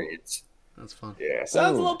experience. That's fun. Yeah.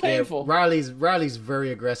 Sounds a little Yeah, painful. Riley's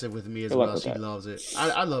very aggressive with me as Good luck well. with She that. loves it.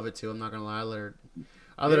 I love it too. I'm not gonna lie. I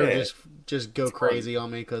let her Yeah. just go crazy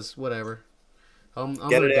on me because whatever. I'm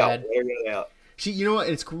Get her it out. dad. Let her get it out. She, you know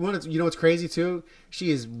what? You know what's crazy too? She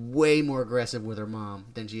is way more aggressive with her mom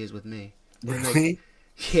than she is with me. And, like, Really?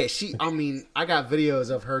 yeah, I mean, I got videos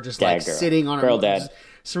of her just Dad like girl. sitting on her. Girl dad.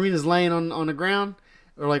 Serena's laying on the ground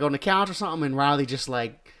or like on the couch or something, and Riley just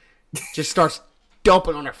starts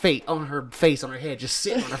dumping on her face, on her head, just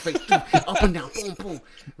sitting on her face, up and down, boom, boom.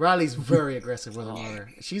 Riley's very aggressive with her mother.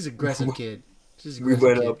 She's an aggressive kid. She's an We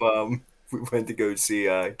aggressive went kid. up. We went to go see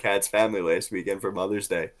Kat's family last weekend for Mother's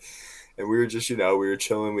Day, and we were just, we were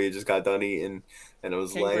chilling. We just got done eating, and I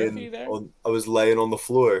was King Griffey there? laying on the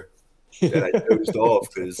floor, and I dozed off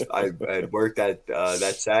because I had worked that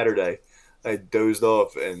Saturday. I dozed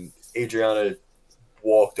off, and Adriana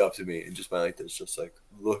walked up to me and just went like this, just like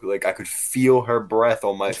look, like I could feel her breath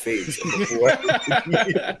on my face before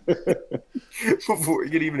before I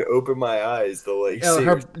could even open my eyes. To like,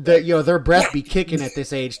 Their breath be kicking at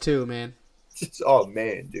this age too, man. oh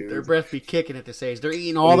man, dude, Their breath be kicking at this age. They're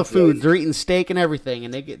eating all the foods. They're eating steak and everything,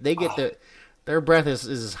 and they get their breath is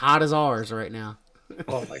as hot as ours right now.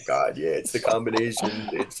 oh my god, yeah, it's the combination.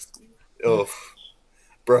 It's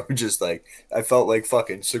bro, just like I felt like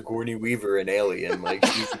fucking Sigourney Weaver in Alien, like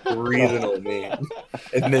she's breathing on me,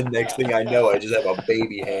 and then next thing I know, I just have a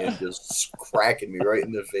baby hand just cracking me right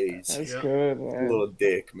in the face. That's good, man. Little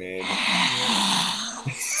dick, man.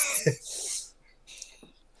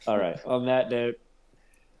 All right. On that note,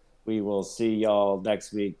 we will see y'all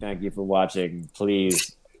next week. Thank you for watching.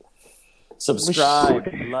 Please subscribe,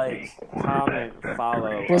 like, comment,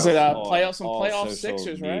 follow. Was it, us on playoff- some all playoff social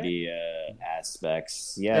Sixers, right? media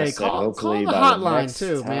aspects. Yes. Hey, call hopefully the by hotline next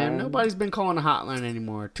too, man. time- Nobody's been calling the hotline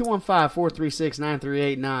anymore.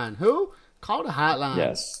 215-436-9389. Who? Call the hotline.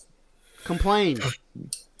 Yes. Complain.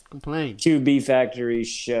 QB Factory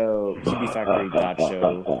Show,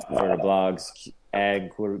 QBFactory.show for the blogs,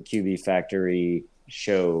 and QB Factory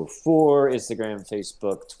Show for Instagram,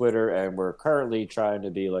 Facebook, Twitter, and we're currently trying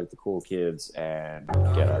to be like the cool kids and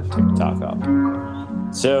get our TikTok up.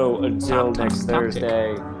 So until next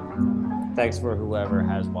Thursday, thanks for whoever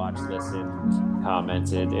has watched, listened,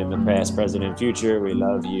 commented in the past, present, and future. We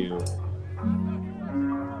love you. I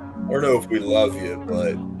don't know if we love you,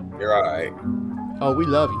 but you're all right. Oh, we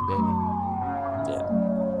love you, baby.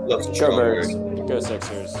 Love some Go strong Birds, words. go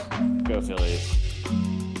Sixers, go Phillies.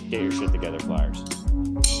 Get your shit together, Flyers.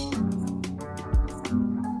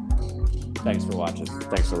 Thanks for watching.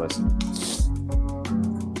 Thanks for listening.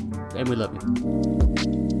 And we love you.